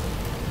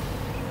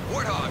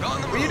 Warthog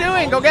on the move. What are you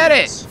doing? Go get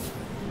it.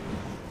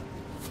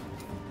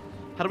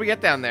 How do we get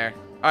down there?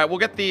 All right, we'll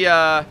get the...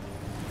 Oh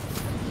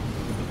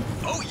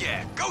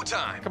yeah, go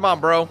time. Come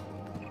on, bro.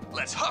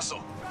 Let's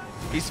hustle.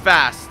 He's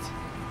fast.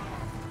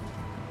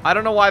 I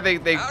don't know why they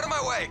Out of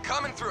my way,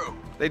 coming through.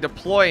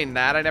 deploying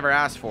that. I never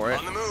asked for it.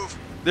 On the move.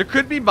 There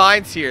could be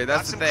mines here.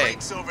 That's the Got some thing.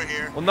 crates over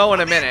here. We'll know in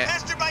a I'm being minute.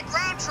 pestered by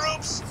ground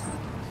troops.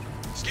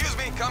 Excuse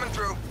me, coming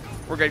through.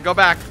 We're good. Go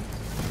back.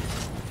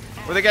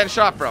 Where they getting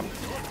shot from?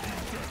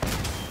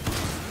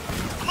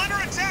 I'm under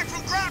attack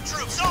from ground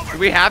troops. Over. Do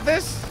we have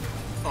this?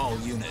 All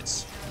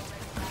units.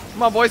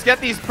 Come on, boys. Get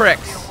these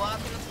pricks. You're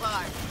walking the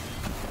park.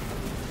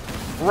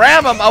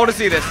 Ram them. I want to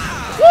see this.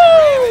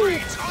 Woo!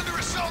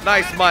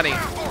 Nice money.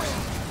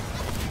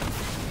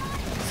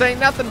 This ain't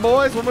nothing,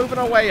 boys. We're moving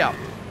our way up.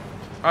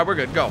 All right, we're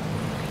good. Go.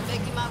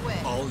 Making my way.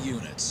 All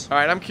units. All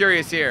right, I'm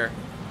curious here.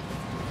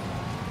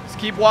 Just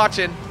keep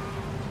watching.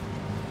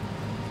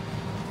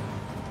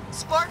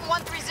 Spartan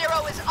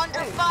 130 is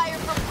under fire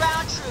from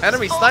ground troops.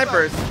 Enemy Over.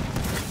 snipers.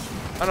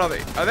 I don't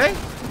know. Are they?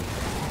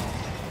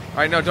 All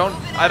right, no, don't.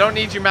 I don't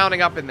need you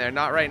mounting up in there.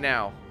 Not right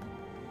now.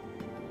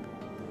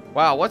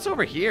 Wow, what's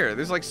over here?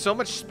 There's like so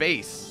much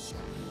space.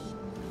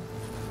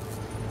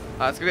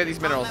 Let's go get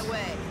these minerals. On my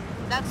way.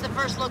 That's the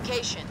first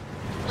location.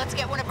 Let's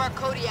get one of our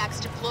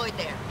Kodiaks deployed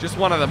there. Just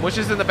one of them. Which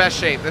is in the best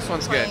shape? This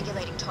one's good.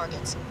 Triangulating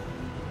targets.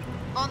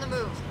 On the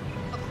move.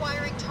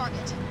 Acquiring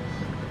target.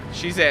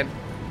 She's in.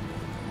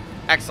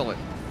 Excellent.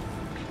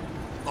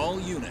 All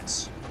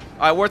units.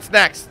 All right, what's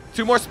next?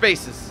 2 more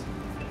spaces.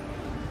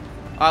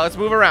 All right, let's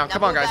move around. Now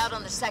Come on, move guys. out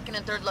on the 2nd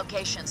and 3rd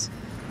locations.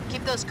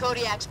 Keep those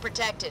Kodiaks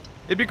protected.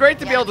 It'd be great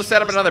to be Yeah, able to he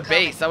set up knows another we're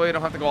coming. base. That way we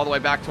don't have to go all the way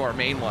back to our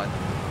main one.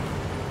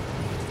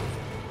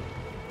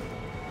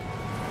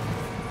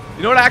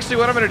 You know what? Actually,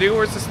 what I'm gonna do?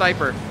 Where's the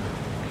sniper?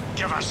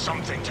 Give us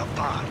something to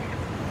burn.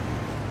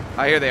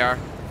 Ah, here they are.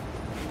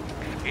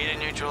 Here to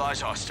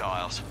neutralize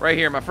hostiles. Right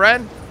here, my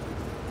friend.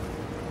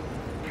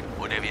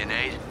 Whatever you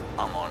need,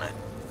 I'm on it.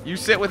 You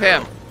sit with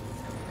him.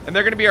 And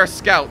they're gonna be our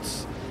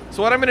scouts.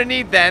 So what I'm gonna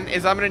need then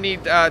is I'm gonna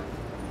need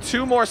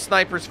 2 more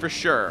snipers for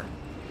sure.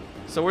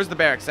 So where's the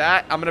barracks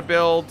at? I'm gonna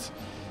build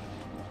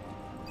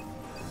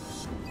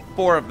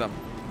 4 of them.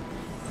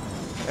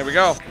 There we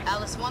go.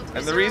 Alice 130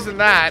 And the reason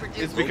that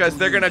is because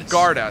they're gonna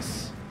guard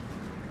us.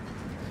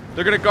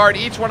 They're gonna guard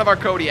each one of our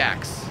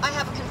Kodiaks. I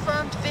have a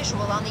confirmed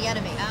visual on the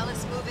enemy.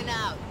 Alice moving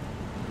out.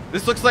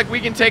 This looks like we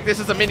can take this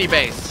as a mini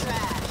base.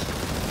 Trash.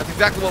 That's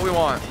exactly what we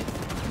want.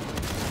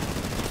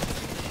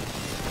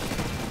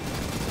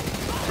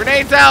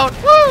 Grenades out!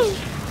 Woo!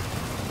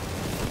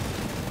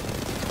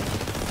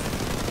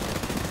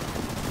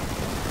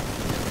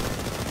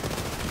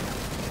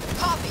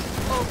 Copy.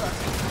 Over.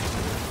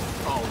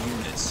 All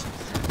units.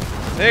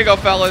 There you go,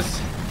 fellas.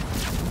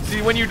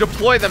 See, when you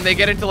deploy them, they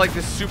get into like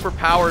this super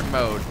powered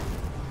mode.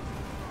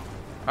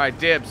 Alright,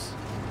 dibs.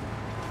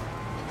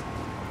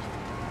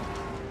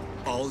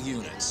 All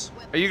units.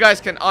 You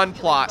guys can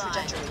unplot.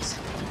 Trajectories.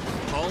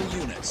 All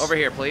units. Over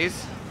here,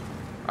 please.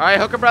 Alright,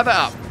 hook a brother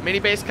up. Mini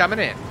base coming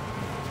in.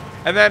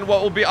 And then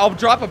what will be, I'll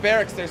drop a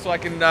barracks there so I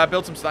can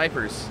build some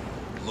snipers.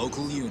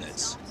 Local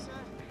units.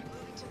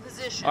 Moving to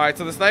position. Alright,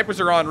 so the snipers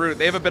are en route.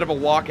 They have a bit of a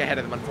walk ahead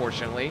of them,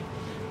 unfortunately.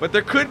 But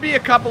there could be a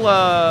couple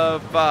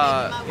of,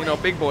 you know,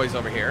 big boys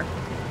over here.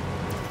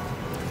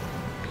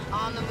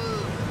 On the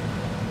move.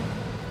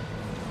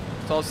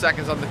 12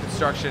 seconds on the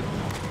construction.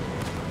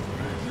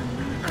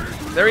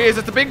 There he is.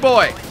 It's a big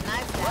boy.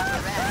 Knife down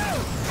the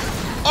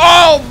rest.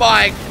 Oh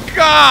my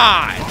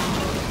god!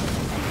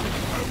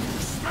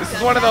 This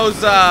is one of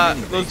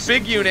those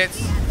big units.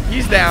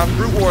 He's down.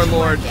 Brute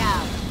Warlord.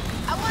 Yeah.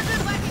 I wonder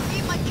if I can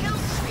keep my kill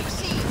streak.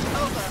 Siege.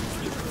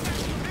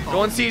 Over.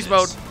 Go in siege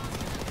mode.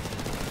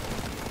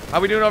 How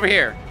we doing over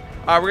here?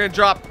 We're gonna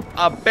drop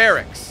a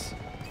barracks.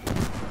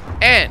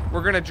 And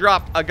we're gonna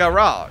drop a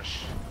garage.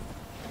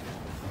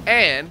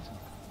 And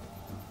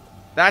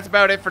that's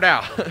about it for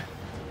now.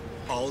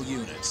 All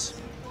units.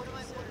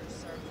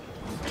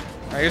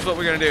 Alright, here's what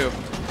we're gonna do.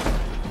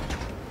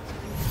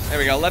 There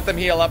we go. Let them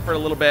heal up for a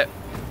little bit.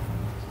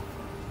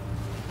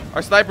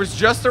 Our snipers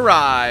just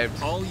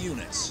arrived. All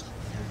units.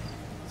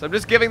 So I'm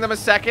just giving them a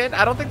second.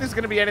 I don't think there's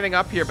gonna be anything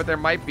up here, but there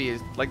might be.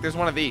 Like, there's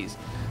one of these.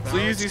 So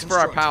we'll use these for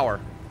our power.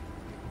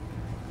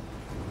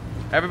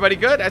 Everybody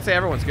good? I'd say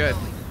everyone's good.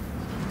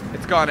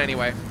 It's gone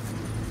anyway.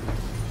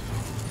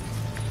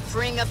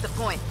 Freeing up the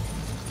point.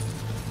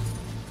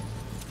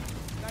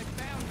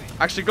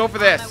 Actually, go for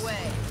On this. my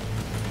way.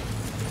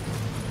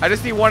 I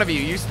just need one of you.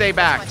 You stay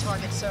back. My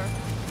target, sir.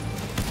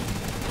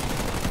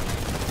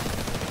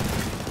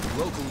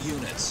 Local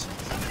units.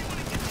 Somebody want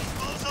to get these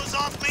bozos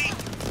off me?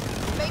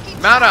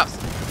 Making Mount up.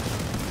 traps.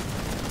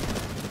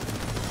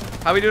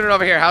 How we doing it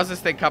over here? How's this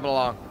thing coming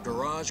along?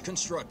 Garage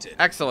constructed.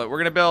 Excellent. We're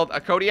gonna build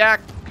a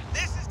Kodiak.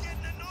 This is getting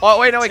annoying. Oh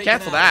wait, no, we Taking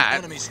cancel out an that.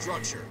 Enemy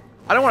structure.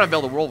 I don't want to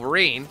build a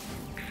Wolverine.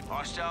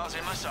 Hostiles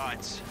in my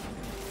sights.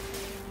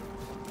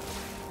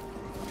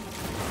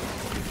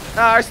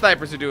 Our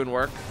snipers are doing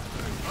work.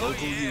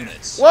 Local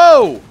units.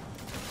 Whoa!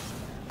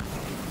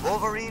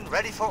 Wolverine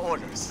ready for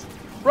orders.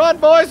 Run,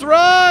 boys, On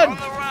run!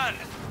 the run.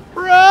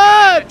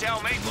 Run!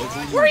 Tell me,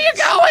 Local boy. Where are you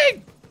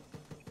going?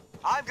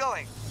 I'm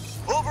going.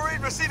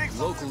 Wolverine receiving.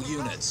 Local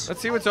units.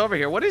 Let's see what's over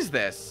here. What is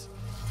this?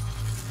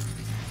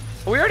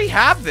 We already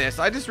have this.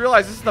 I just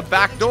realized this is the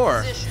back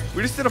door.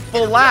 We just did a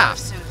full It'll be lap. over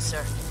soon,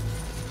 sir.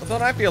 Well,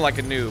 don't I feel like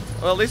a noob?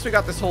 Well, at least we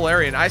got this whole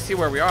area and I see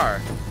where we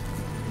are.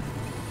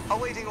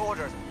 Awaiting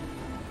order.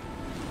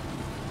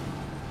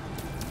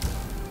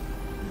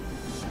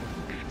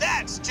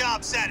 That's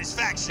job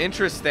satisfaction.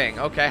 Interesting.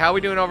 Okay, how are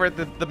we doing over at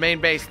the main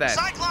base then?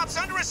 Cyclops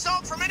under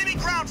assault from enemy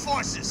ground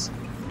forces.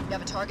 You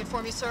have a target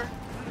for me, sir?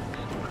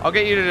 I'll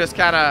get you to just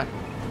kind of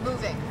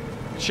Moving.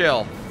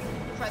 chill.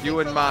 Prepping You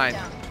wouldn't for mind.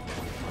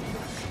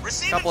 lockdown.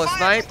 Receiving Couple of fire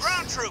snipes. from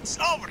ground troops.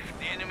 Over.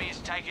 The enemy is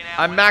taking out.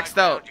 I'm one of my maxed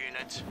out. ground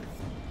units.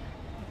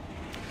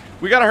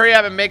 We gotta hurry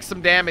up and make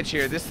some damage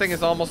here. This thing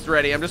is almost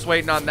ready. I'm just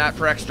waiting on that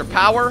for extra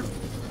power.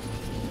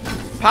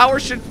 Power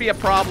shouldn't be a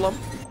problem.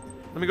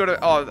 Let me go to...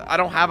 Oh, I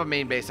don't have a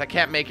main base. I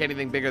can't make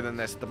anything bigger than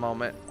this at the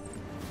moment.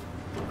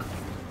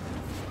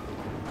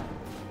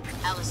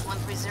 Alice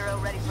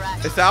 130 ready for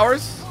action. It's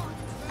ours?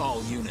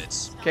 All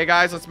units. Okay,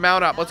 guys, let's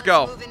mount up. Let's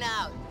Alice go. moving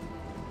out.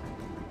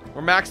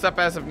 We're maxed up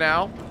as of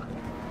now.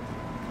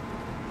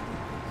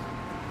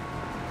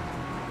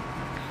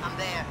 I'm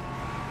there.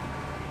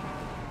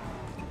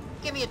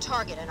 Give me a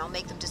target and I'll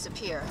make them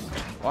disappear.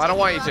 Well, I don't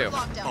want you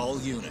to. All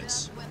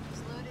units.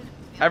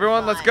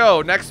 Everyone, let's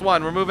go. Next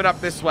one. We're moving up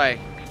this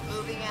way.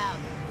 Moving out.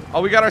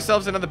 Oh, we got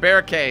ourselves another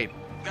barricade.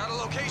 Got a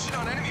location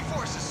on enemy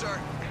forces, sir.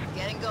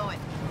 Getting going.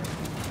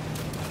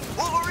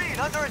 Wolverine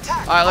under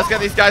attack. All right, let's get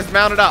these guys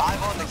mounted up.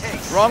 I'm on the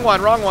case. Wrong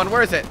one, wrong one.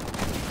 Where is it?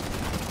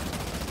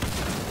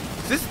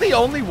 Is this the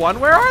only one?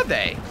 Where are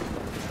they?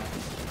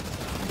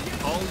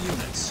 All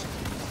units.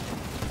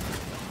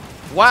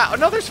 Wow.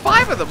 No, there's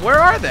 5 of them. Where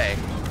are they?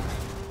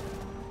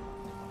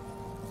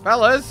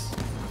 Fellas.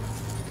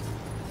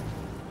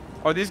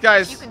 Oh, these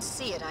guys. If you can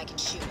see it, I can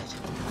shoot it.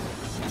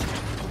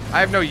 I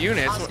have no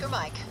units. Oscar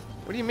Mike.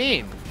 What do you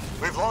mean?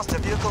 We've lost a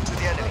vehicle to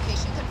the enemy.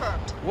 Location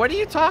confirmed. What are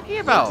you talking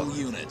about? Local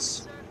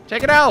units.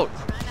 Take it out.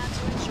 Try not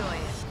to enjoy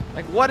it.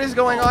 Like, what is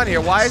going on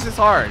here? Why is this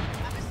hard?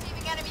 I'm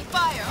receiving enemy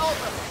fire.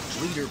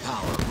 Over. Leader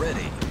power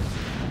ready.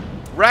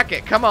 Wreck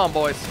it. Come on,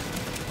 boys.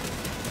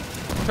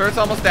 Turret's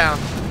almost down.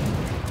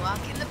 Walk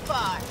in the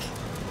park.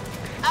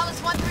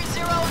 Alice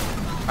 130.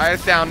 All right,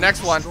 it's down.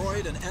 Next one.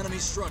 Destroyed an enemy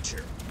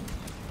structure.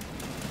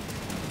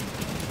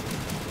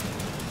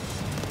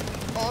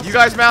 All You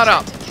guys mount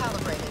up. systems checked and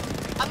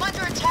calibrated. I'm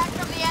under attack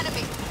from the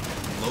enemy.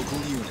 Local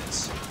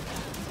units.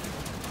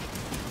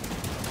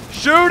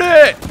 Shoot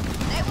it!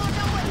 They won't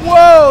know what hit.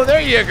 Whoa,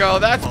 there you go.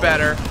 That's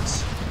better.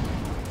 Units.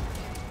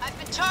 I've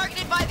been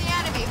targeted by the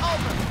enemy.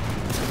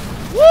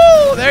 Over.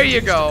 Woo, there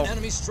you go.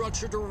 Enemy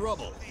structure to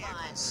rubble.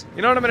 Fine.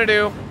 You know what I'm gonna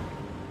do?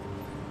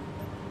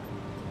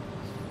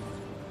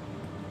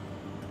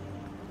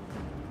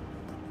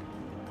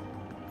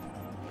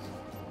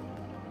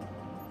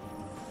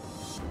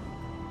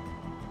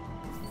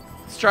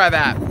 Let's try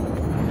that.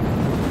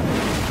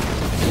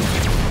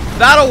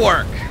 That'll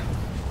work.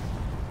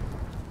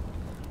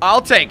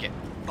 I'll take it.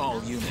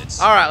 All units.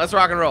 All right, let's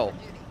rock and roll.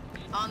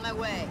 On my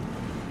way.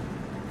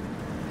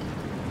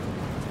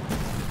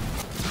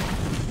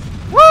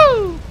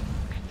 Woo!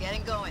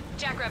 Getting going.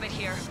 Jackrabbit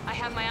here. I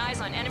have my eyes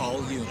on enemy.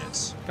 All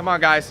units. Come on,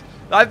 guys.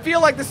 I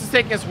feel like this is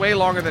taking us way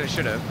longer than it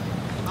should have.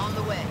 On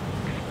the way.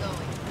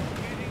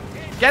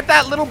 Going. Get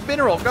that little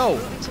mineral. Go.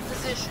 Moving to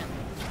position.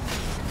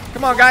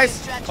 Come on,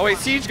 guys. Oh, wait.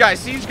 Siege guys.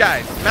 Siege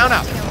guys. Mount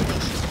up. Taking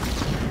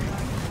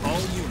elevation.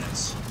 All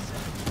units.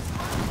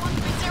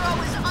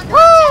 130 is under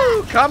Woo!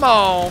 attack. Come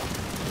on.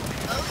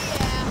 Oh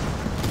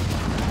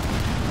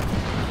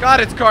yeah. God,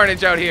 it's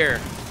carnage out here.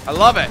 I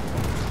love it.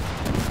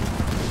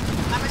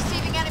 I'm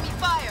receiving enemy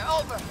fire.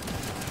 Over.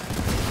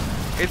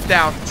 It's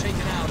down.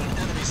 Taken out an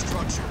enemy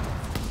structure.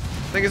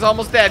 Thing is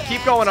almost dead.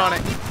 Keep going on it.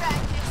 Target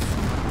practice.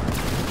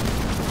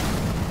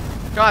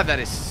 God, that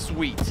is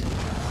sweet.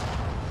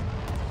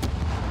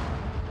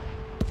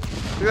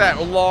 Look at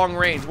that long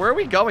range. Where are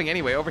we going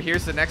anyway? Over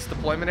here's the next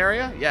deployment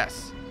area?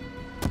 Yes.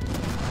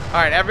 All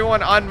right,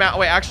 everyone unmount.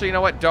 Wait, actually, you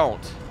know what? Don't.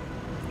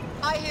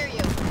 I hear you.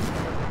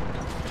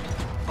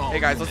 All Hey,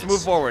 guys, let's units.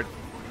 move forward.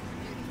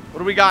 What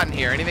do we got in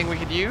here? Anything we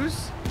could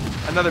use?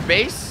 Another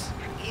base?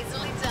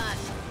 Easily done.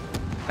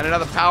 And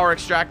another power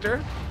extractor?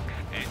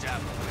 Heads up.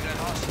 We got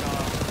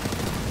hostiles.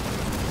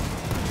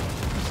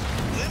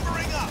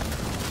 Limbering up.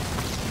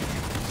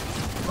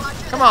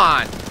 Roger Come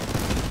that. on.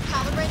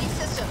 Calibrating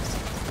systems.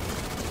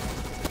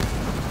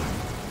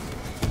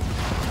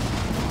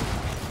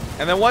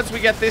 And then once we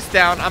get this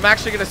down, I'm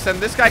actually going to send...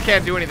 This guy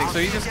can't do anything, so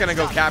he's just going to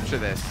go capture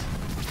this.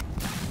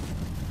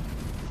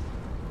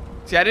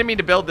 See, I didn't mean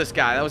to build this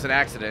guy. That was an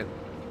accident.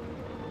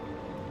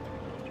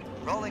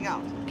 Rolling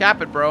out.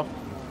 Cap it, bro.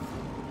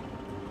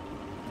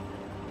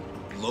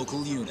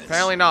 Local units.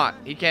 Apparently not.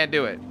 He can't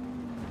do it.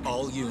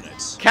 All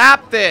units.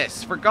 Cap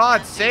this, for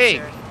God's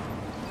sake.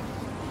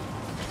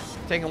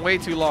 Taking way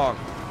too long.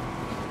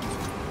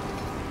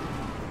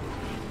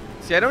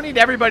 See, I don't need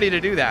everybody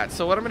to do that.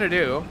 So what I'm going to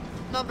do...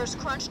 Numbers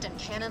crunched and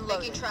cannon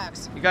loaded. Making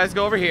tracks. You guys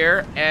go over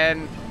here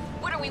and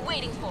What are we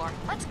waiting for?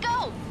 Let's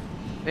go!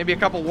 maybe a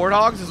couple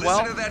warthogs as well.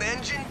 Listen to that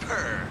engine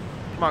purr.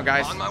 Come on,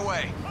 guys. On my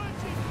way.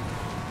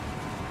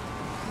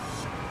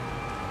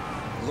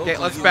 Local Okay,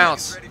 let's units.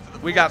 bounce.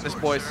 We got this,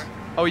 boys.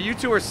 Oh, you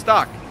two are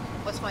stuck.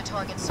 What's my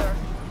target, sir?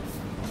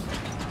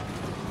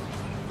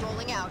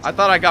 Rolling out. I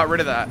thought I got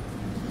rid of that.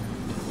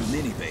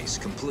 Mini base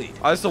complete.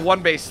 Oh, this is a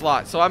one base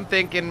slot. So I'm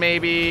thinking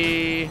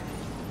maybe...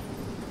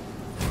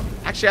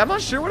 Actually, I'm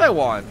not sure what I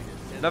want.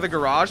 Another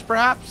garage,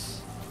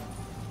 perhaps?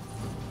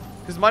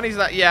 Because money's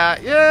not...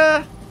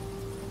 Yeah.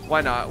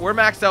 Why not? We're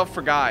maxed out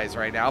for guys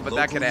right now, but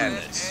that Local could end.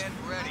 units. And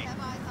ready.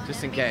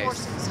 Just in Enemy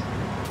case. forces.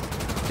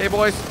 Okay,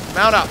 boys.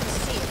 Mount up.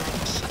 See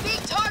it. I'm being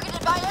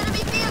targeted by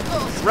enemy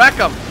vehicles. Wreck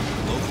them.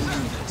 Local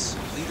units.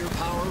 Leader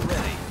power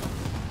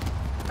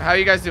ready. How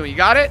you guys doing? You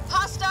got it?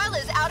 Hostile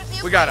is out of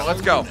the We got it. All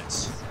Let's go.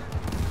 units.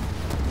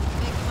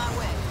 Making my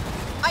way.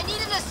 I need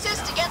an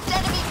assist against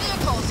enemy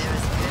vehicles. They're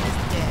as good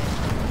as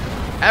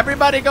dead.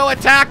 Everybody go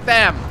attack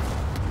them.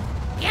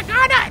 You're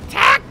gonna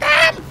attack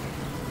them?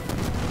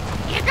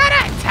 You're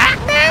gonna attack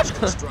them?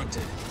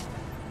 Constructed.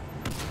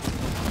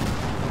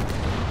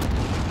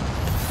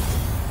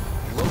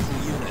 Local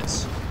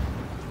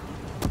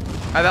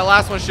Alright, that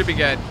last one should be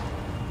good.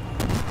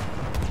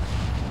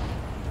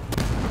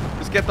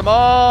 Just get them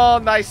all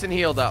nice and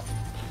healed up.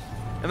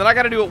 And then I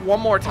gotta do it one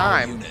more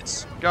time.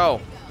 Units. Go.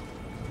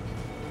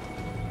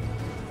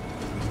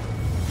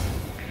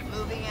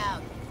 Moving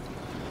out.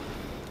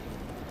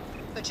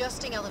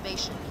 Adjusting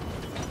elevation.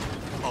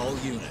 All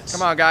units.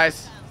 Come on,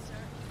 guys.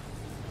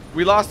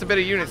 We lost a bit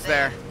of units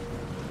there.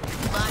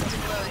 Locked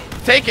and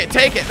loaded. Take it,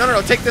 take it.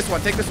 No, take this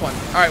one, take this one.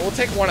 All right, we'll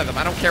take one of them.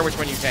 I don't care which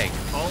one you take.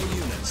 All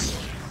units.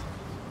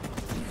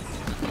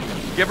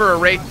 Give her a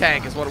wraith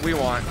tank is what we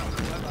want.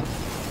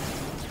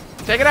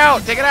 Take it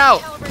out, take it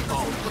out. We're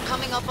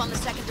coming up on the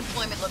second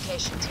deployment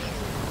location, team.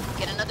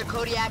 Get another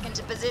Kodiak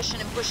into position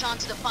and push on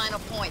to the final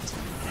point.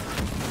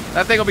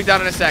 That thing will be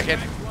done in a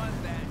second.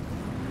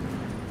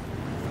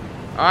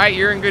 All right,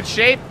 you're in good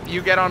shape.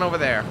 You get on over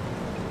there.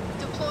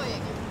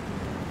 Deploying.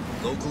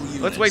 Local units.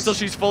 Let's wait till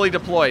she's fully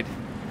deployed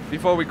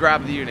before we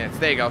grab the units.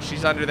 There you go.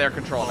 She's under their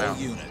control All now.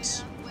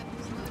 units.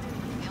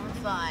 Feeling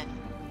fine.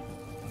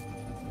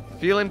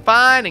 Feeling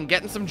fine and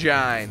getting some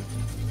gine.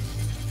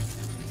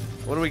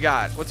 What do we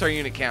got? What's our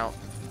unit count?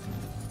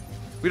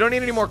 We don't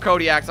need any more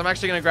Kodiaks. I'm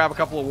actually going to grab a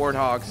couple of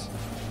Warthogs.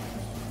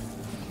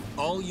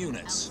 All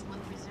units.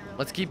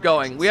 Let's keep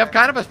going. We have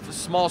kind of a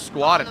small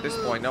squad at this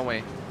point, don't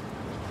we?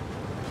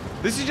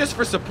 This is just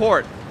for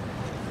support.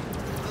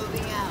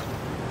 Moving out.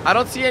 I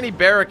don't see any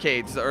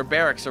barricades or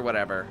barracks or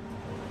whatever.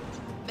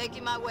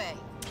 Making my way.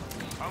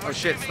 Oh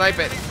shit, snipe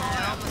it.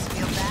 I almost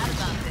feel bad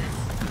about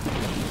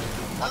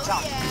this. Watch Oh,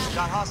 out. yeah.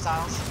 Got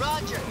hostiles.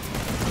 Roger.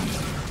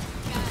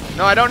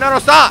 No, I don't. No,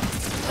 stop.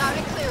 Loud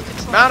and clear,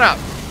 control. Mount up.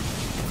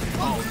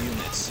 All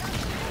units.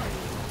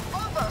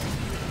 Over.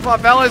 Come on,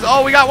 fellas.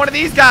 Oh, we got one of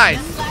these guys.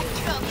 That's Black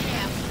Trail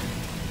Camp.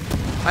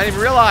 I didn't even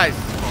realize.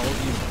 All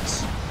units.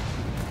 Say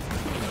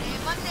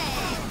my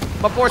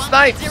name. My poor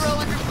snipes. 0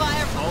 under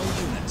fire. All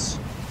units.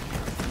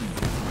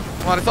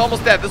 Come on, it's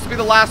almost dead. This will be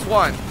the last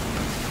one.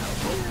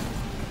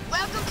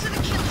 Welcome to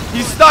the killing.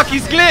 He's stuck.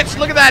 He's glitched.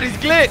 Look at that. He's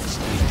glitched.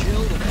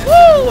 Killed an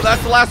enemy. Woo!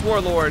 That's the last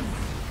warlord.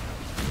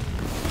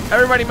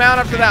 Everybody mount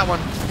up to that one.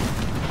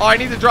 Oh, I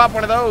need to drop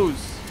one of those.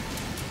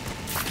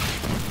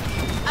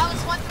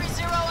 Alice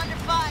 130 under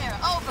fire.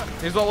 Over.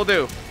 Here's what we'll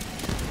do.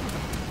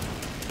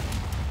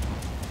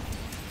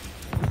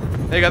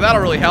 There you go.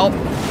 That'll really help.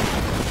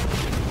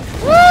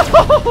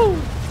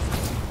 Woo!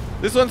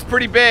 This one's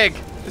pretty big.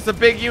 It's a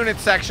big unit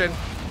section.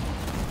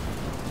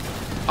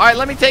 All right,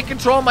 let me take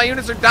control. My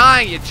units are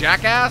dying, you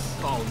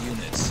jackass. All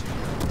units.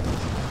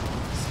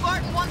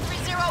 Spartan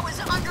 130 is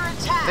under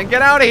attack. Then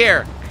get out of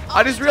here.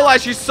 I just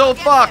realized she's so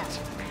Get fucked.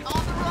 there.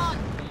 On the run.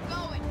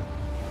 Going.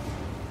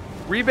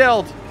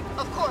 Rebuild.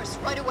 Of course,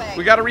 right away.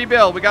 We gotta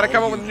rebuild. We gotta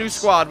come up with a new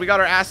squad. We got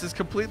our asses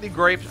completely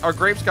graped. Our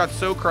grapes got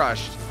so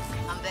crushed.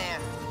 I'm there.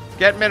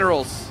 Get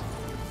minerals.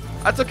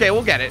 That's okay.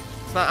 We'll get it.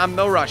 It's not. I'm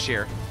no rush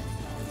here.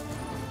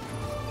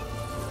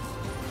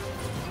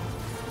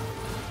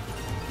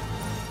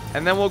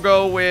 And then we'll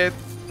go with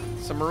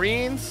some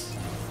Marines.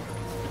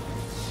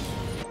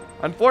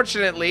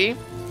 Unfortunately,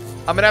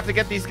 I'm gonna have to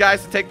get these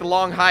guys to take the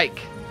long hike.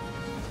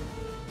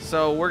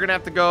 So we're gonna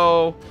have to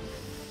go.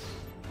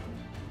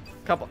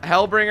 Couple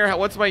Hellbringer.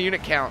 What's my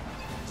unit count?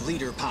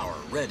 Leader power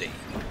ready.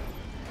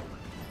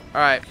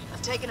 All right,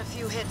 I've taken a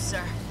few hits,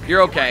 sir.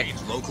 you're okay.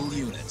 Local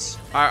units.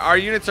 Our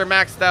units are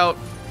maxed out.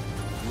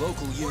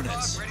 Local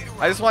units.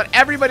 I just want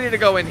everybody to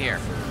go in here.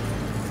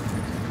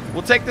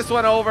 We'll take this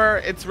one over.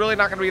 It's really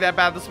not going to be that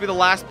bad. This will be the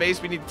last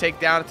base we need to take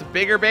down. It's a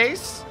bigger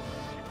base,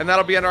 and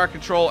that'll be under our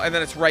control, and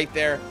then it's right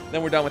there.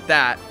 Then we're done with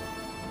that.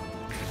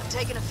 I've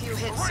taken a few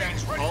hits,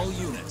 sir. All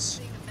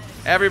units.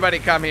 Everybody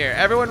come here.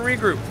 Everyone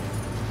regroup.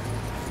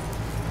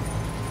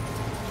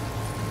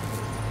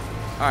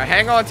 All right,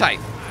 hang on tight.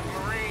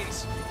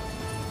 Marines.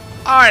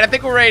 All right, I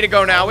think we're ready to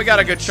go now. We got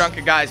a good chunk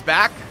of guys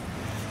back.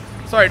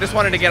 Sorry, just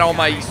wanted to get all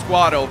my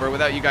squad over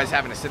without you guys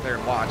having to sit there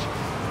and watch.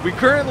 We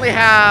currently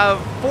have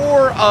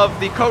 4 of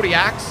the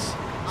Kodiaks,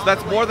 so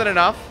that's more than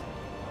enough.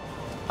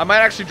 I might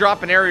actually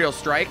drop an aerial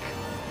strike.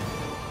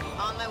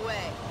 On my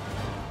way.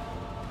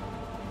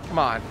 Come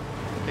on.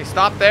 Okay,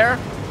 stop there.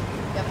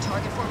 You have a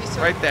target for me,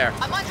 sir? Right there.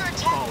 I'm under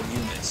attack. All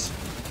units.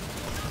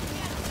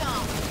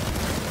 Down.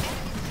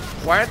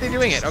 Why aren't they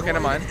doing it? Okay, never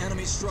mind. Destroyed an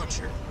enemy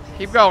structure.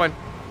 Keep going.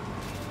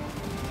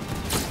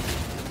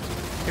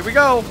 Here we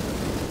go.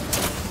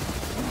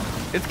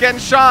 It's getting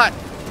shot.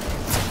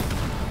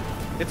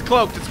 It's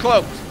cloaked. It's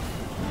cloaked.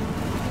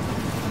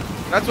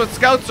 That's what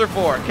scouts are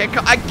for. Okay,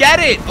 I get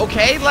it.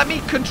 Okay, let me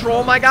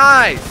control my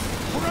guys.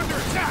 We're under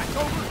attack.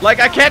 Over. Like,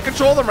 I can't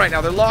control them right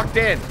now. They're locked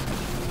in.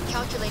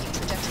 Calculating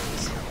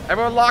trajectories.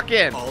 Everyone lock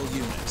in. All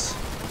units.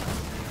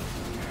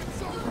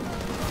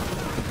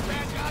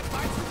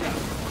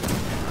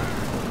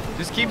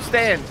 Just keep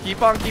staying.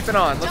 Keep on keeping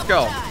on. Let's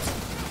go. Double dive.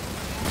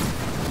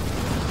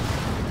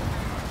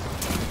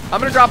 I'm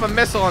going to drop a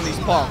missile on these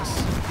punks.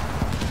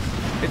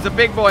 It's a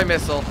big boy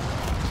missile.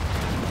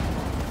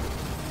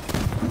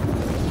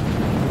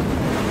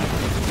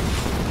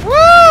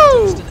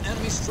 Woo! Just an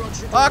enemy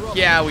structure. Fuck erupted.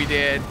 yeah, we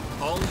did.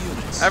 All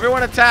units.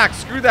 Everyone attack.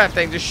 Screw that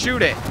thing. Just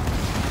shoot it.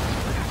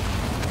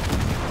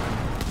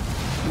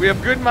 We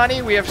have good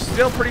money. We have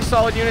still pretty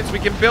solid units. We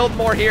can build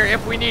more here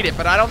if we need it,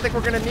 but I don't think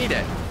we're going to need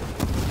it.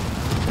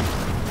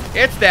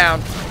 It's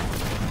down.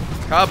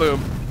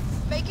 Kaboom.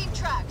 Making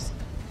tracks.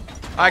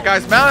 All right,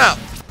 guys, mount up.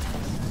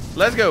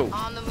 Let's go.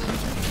 On the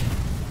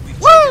move.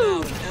 We've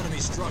Woo! taken out an enemy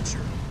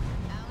structure.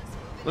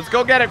 Let's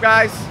go get it,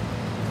 guys.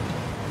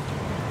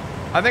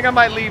 I think I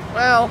might leave.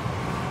 Well,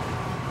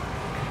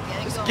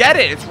 just get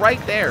it. It's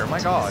right there.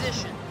 My God.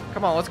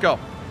 Come on, let's go.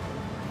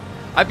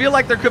 I feel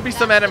like there could be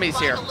some enemies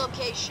here.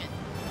 Location.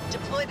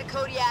 Deploy the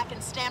Kodiak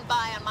and stand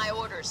by on my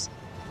orders.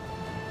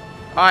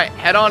 All right,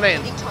 head on in.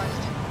 All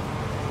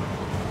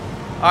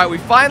right, we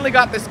finally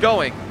got this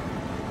going.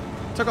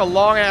 Took a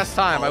long ass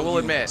time, I will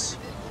admit.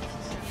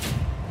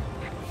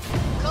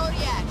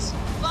 Kodiaks,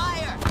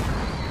 fire!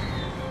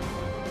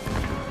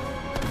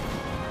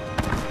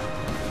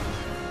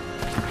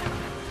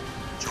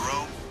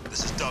 Jerome,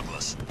 this is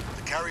Douglas.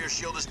 The carrier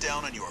shield is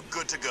down and you are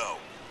good to go.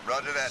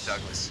 Roger that,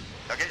 Douglas.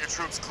 Now get your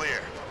troops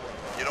clear.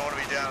 You don't want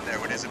to be down there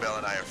when Isabel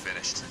and I are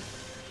finished.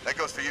 That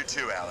goes for you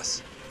too,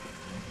 Alice.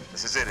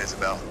 This is it,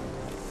 Isabel.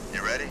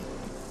 You ready?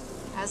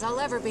 As I'll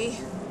ever be.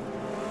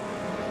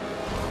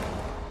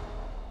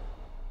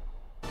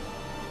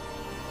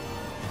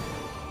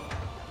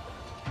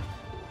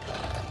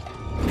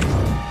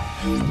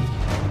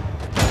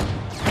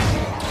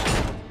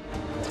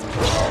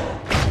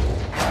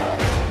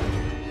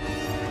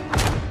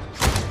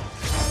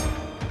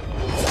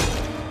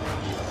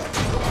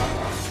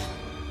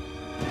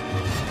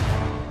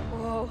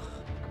 Whoa.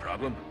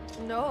 Problem?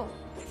 No.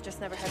 I've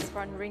just never had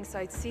Spartan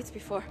ringside seats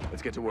before.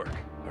 Let's get to work.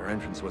 Our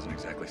entrance wasn't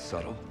exactly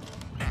subtle.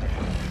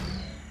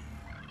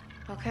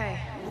 Okay.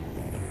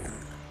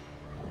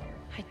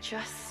 I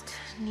just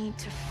need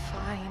to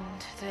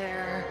find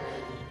their...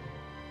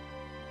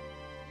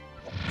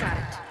 Got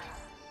it.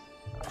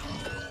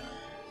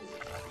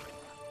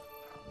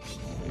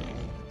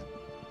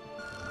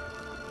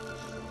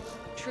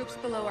 Troops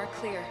below are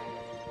clear.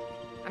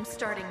 I'm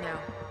starting now.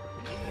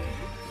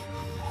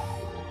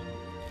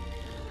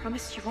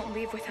 Promise you won't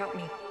leave without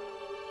me.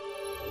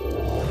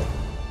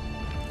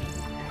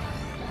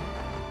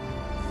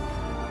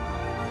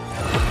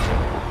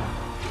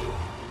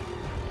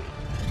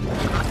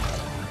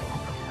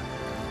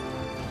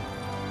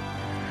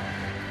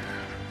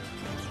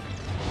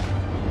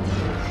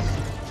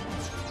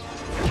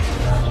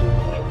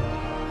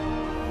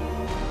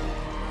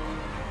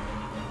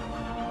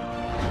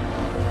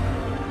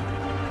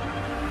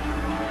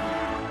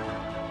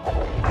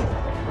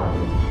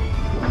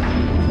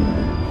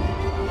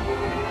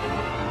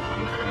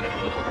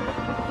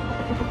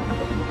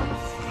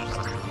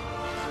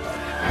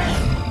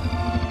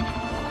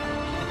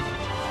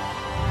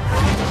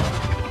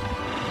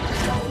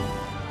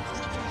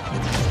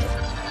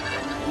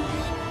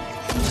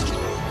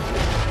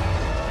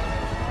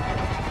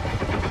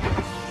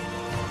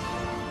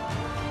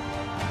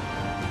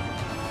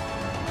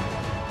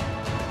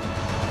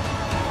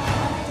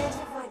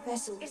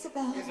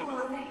 Isabel.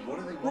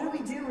 What do we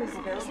do,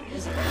 Isabel?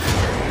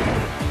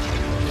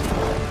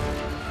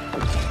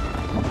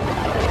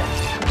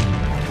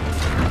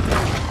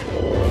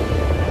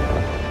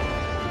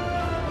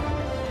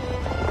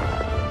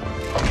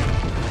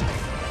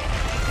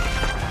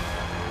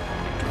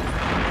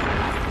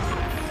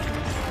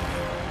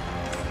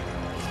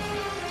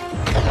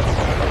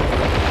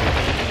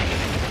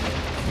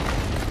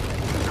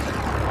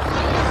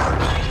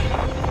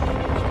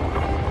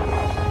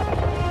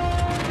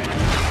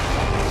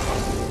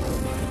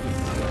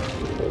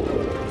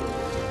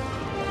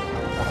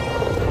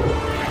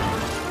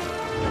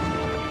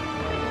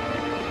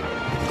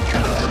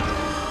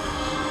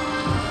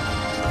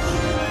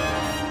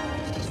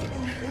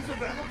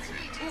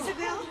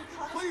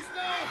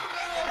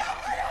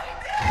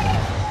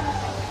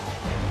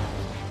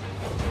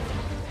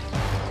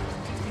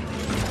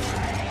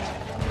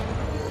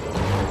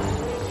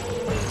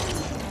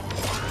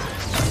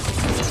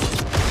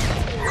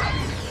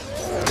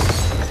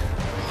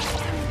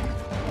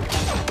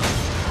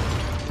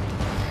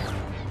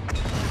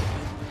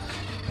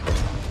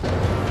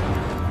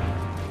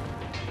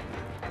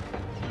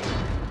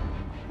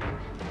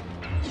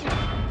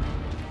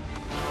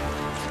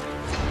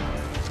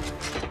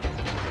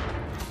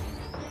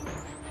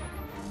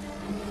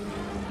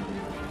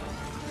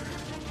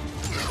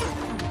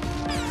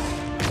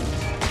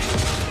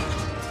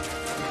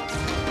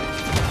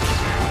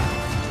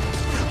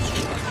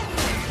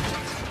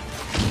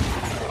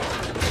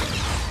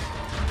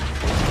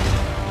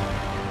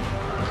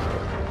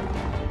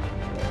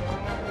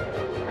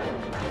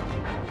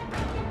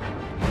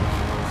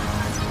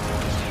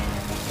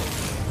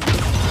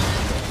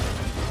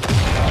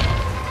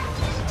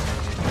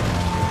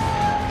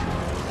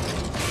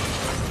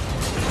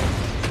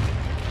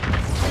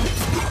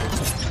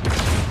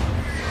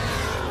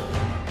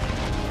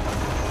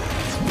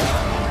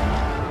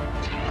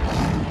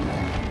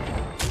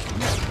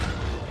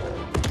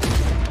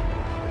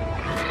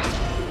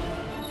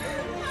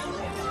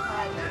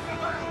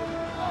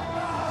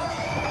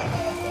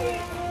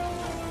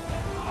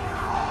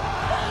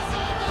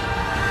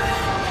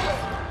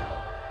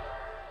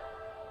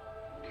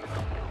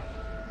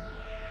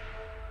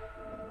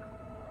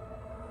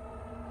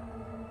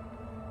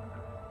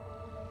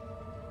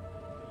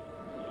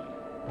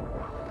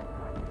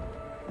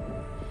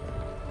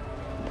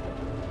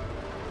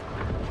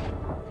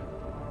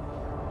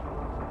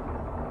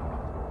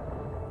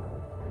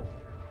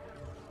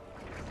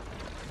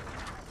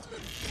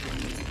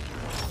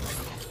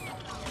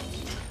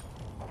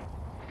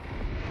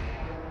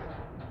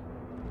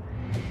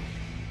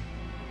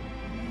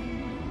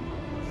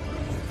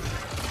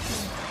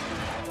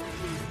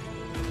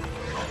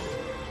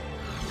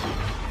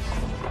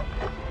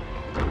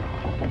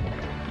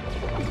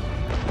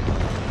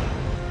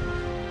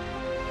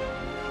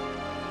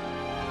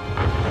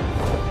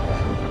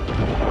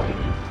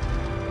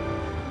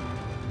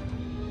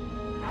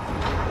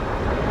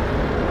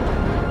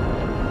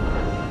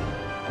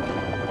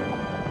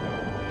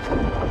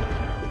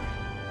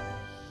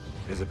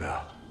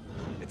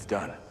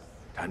 done.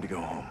 Time to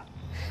go home.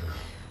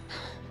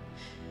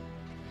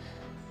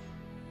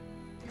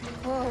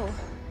 Whoa.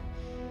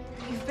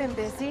 You've been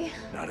busy?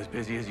 Not as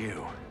busy as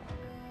you.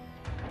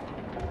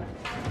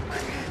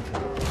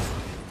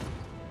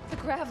 The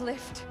grav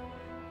lift.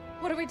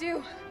 What do we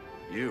do?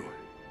 You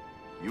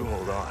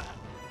hold on.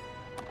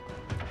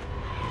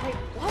 Wait,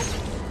 what?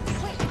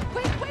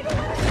 Wait a minute!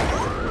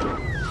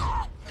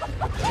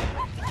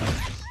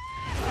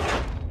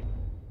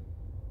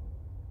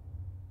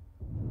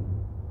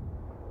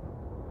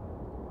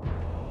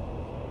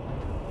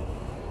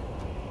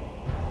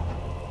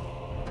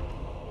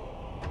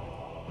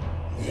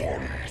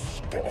 One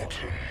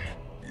Spartan,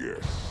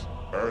 yes.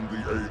 And the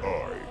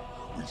AI.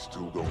 We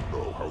still don't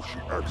know how she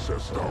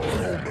accessed our...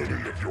 How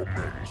many of your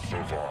men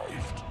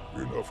survived?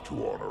 Enough to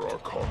honor our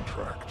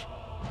contract.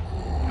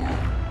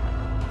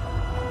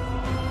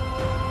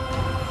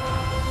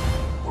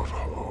 But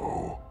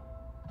how?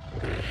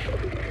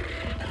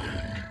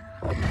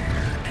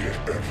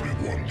 Get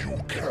everyone you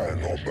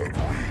can on that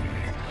ring.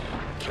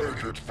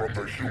 Take it from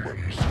the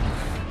humans.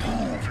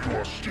 Prove you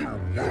are still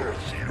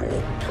worth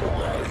your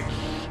price.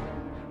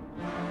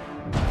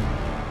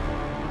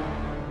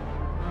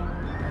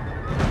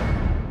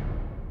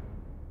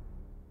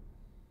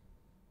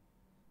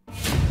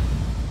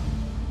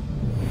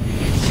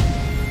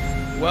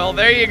 Well,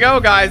 there you go,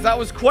 guys. That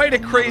was quite a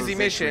crazy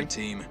mission.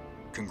 Team,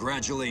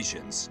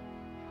 congratulations.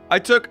 I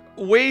took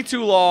way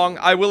too long.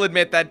 I will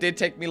admit that did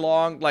take me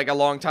long, like a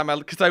long time,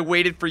 because I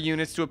waited for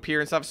units to appear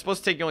and stuff. It's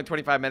supposed to take you only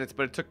 25 minutes,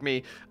 but it took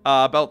me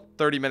about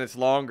 30 minutes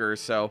longer,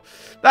 so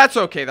that's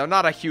okay, though.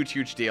 Not a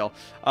huge deal.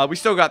 We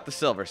still got the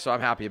silver, so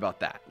I'm happy about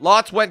that.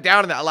 Lots went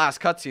down in that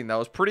last cutscene, though. It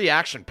was pretty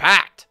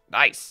action-packed.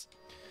 Nice.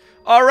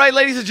 Alright,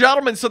 ladies and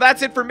gentlemen, so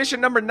that's it for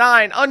mission number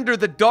 9, Under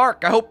the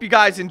Dark. I hope you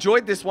guys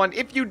enjoyed this one.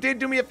 If you did,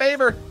 do me a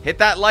favor, hit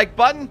that like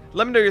button.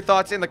 Let me know your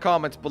thoughts in the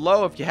comments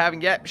below. If you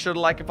haven't yet, be sure to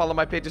like and follow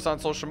my pages on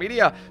social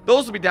media.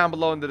 Those will be down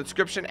below in the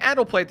description, and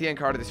will play at the end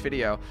card of this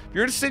video. If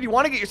you're interested, you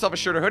want to get yourself a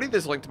shirt or hoodie,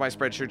 there's a link to my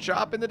Spreadshirt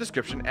shop in the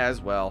description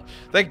as well.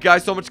 Thank you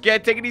guys so much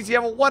again. Take it easy.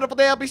 Have a wonderful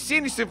day. I'll be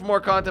seeing you soon for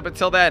more content.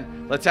 Until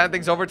then, let's hand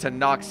things over to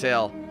Knox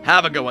Hill.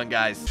 Have a good one,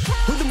 guys.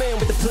 Who's the man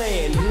with the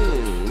plan?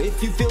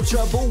 If you feel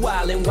trouble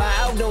wildin'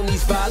 wild on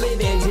these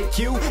violent ends, hit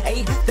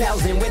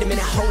DanQ8000. Wait a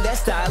minute, hold that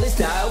stylist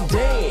dial.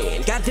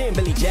 Damn, goddamn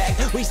Billy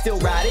Jack, we still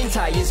riding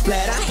tires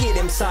flat. I hear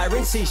them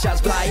sirens, see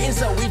shots flying,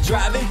 so we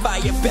driving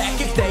fire back.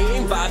 If they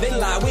ain't vibing,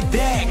 lie with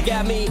that.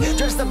 Got me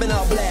dressed up in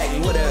all black.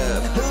 What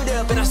up? Hood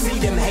up, and I see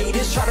them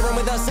haters try to run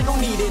with us. They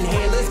gon' need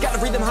inhalers. Gotta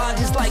breathe them hard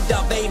just like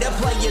Darth Vader.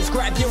 Players,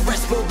 grab your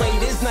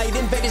respirators. Night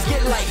invaders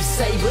get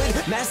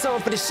lightsabered. Mask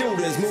on for the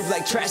shooters, move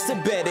like trash to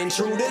bed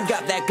intruder.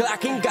 Got that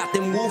Glock and got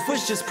them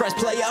woofers. Just press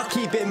play, I'll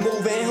keep it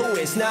moving. Who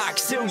is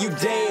Knox Hill, you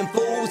damn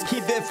fools?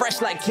 Keep it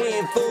fresh like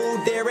canned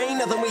food. There ain't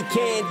nothing we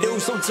can't do,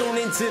 so tune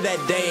into that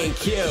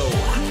DanQ.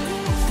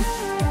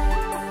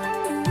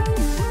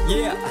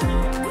 Yeah.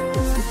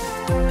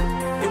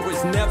 It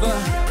was never,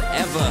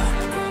 ever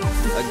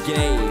a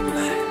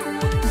game.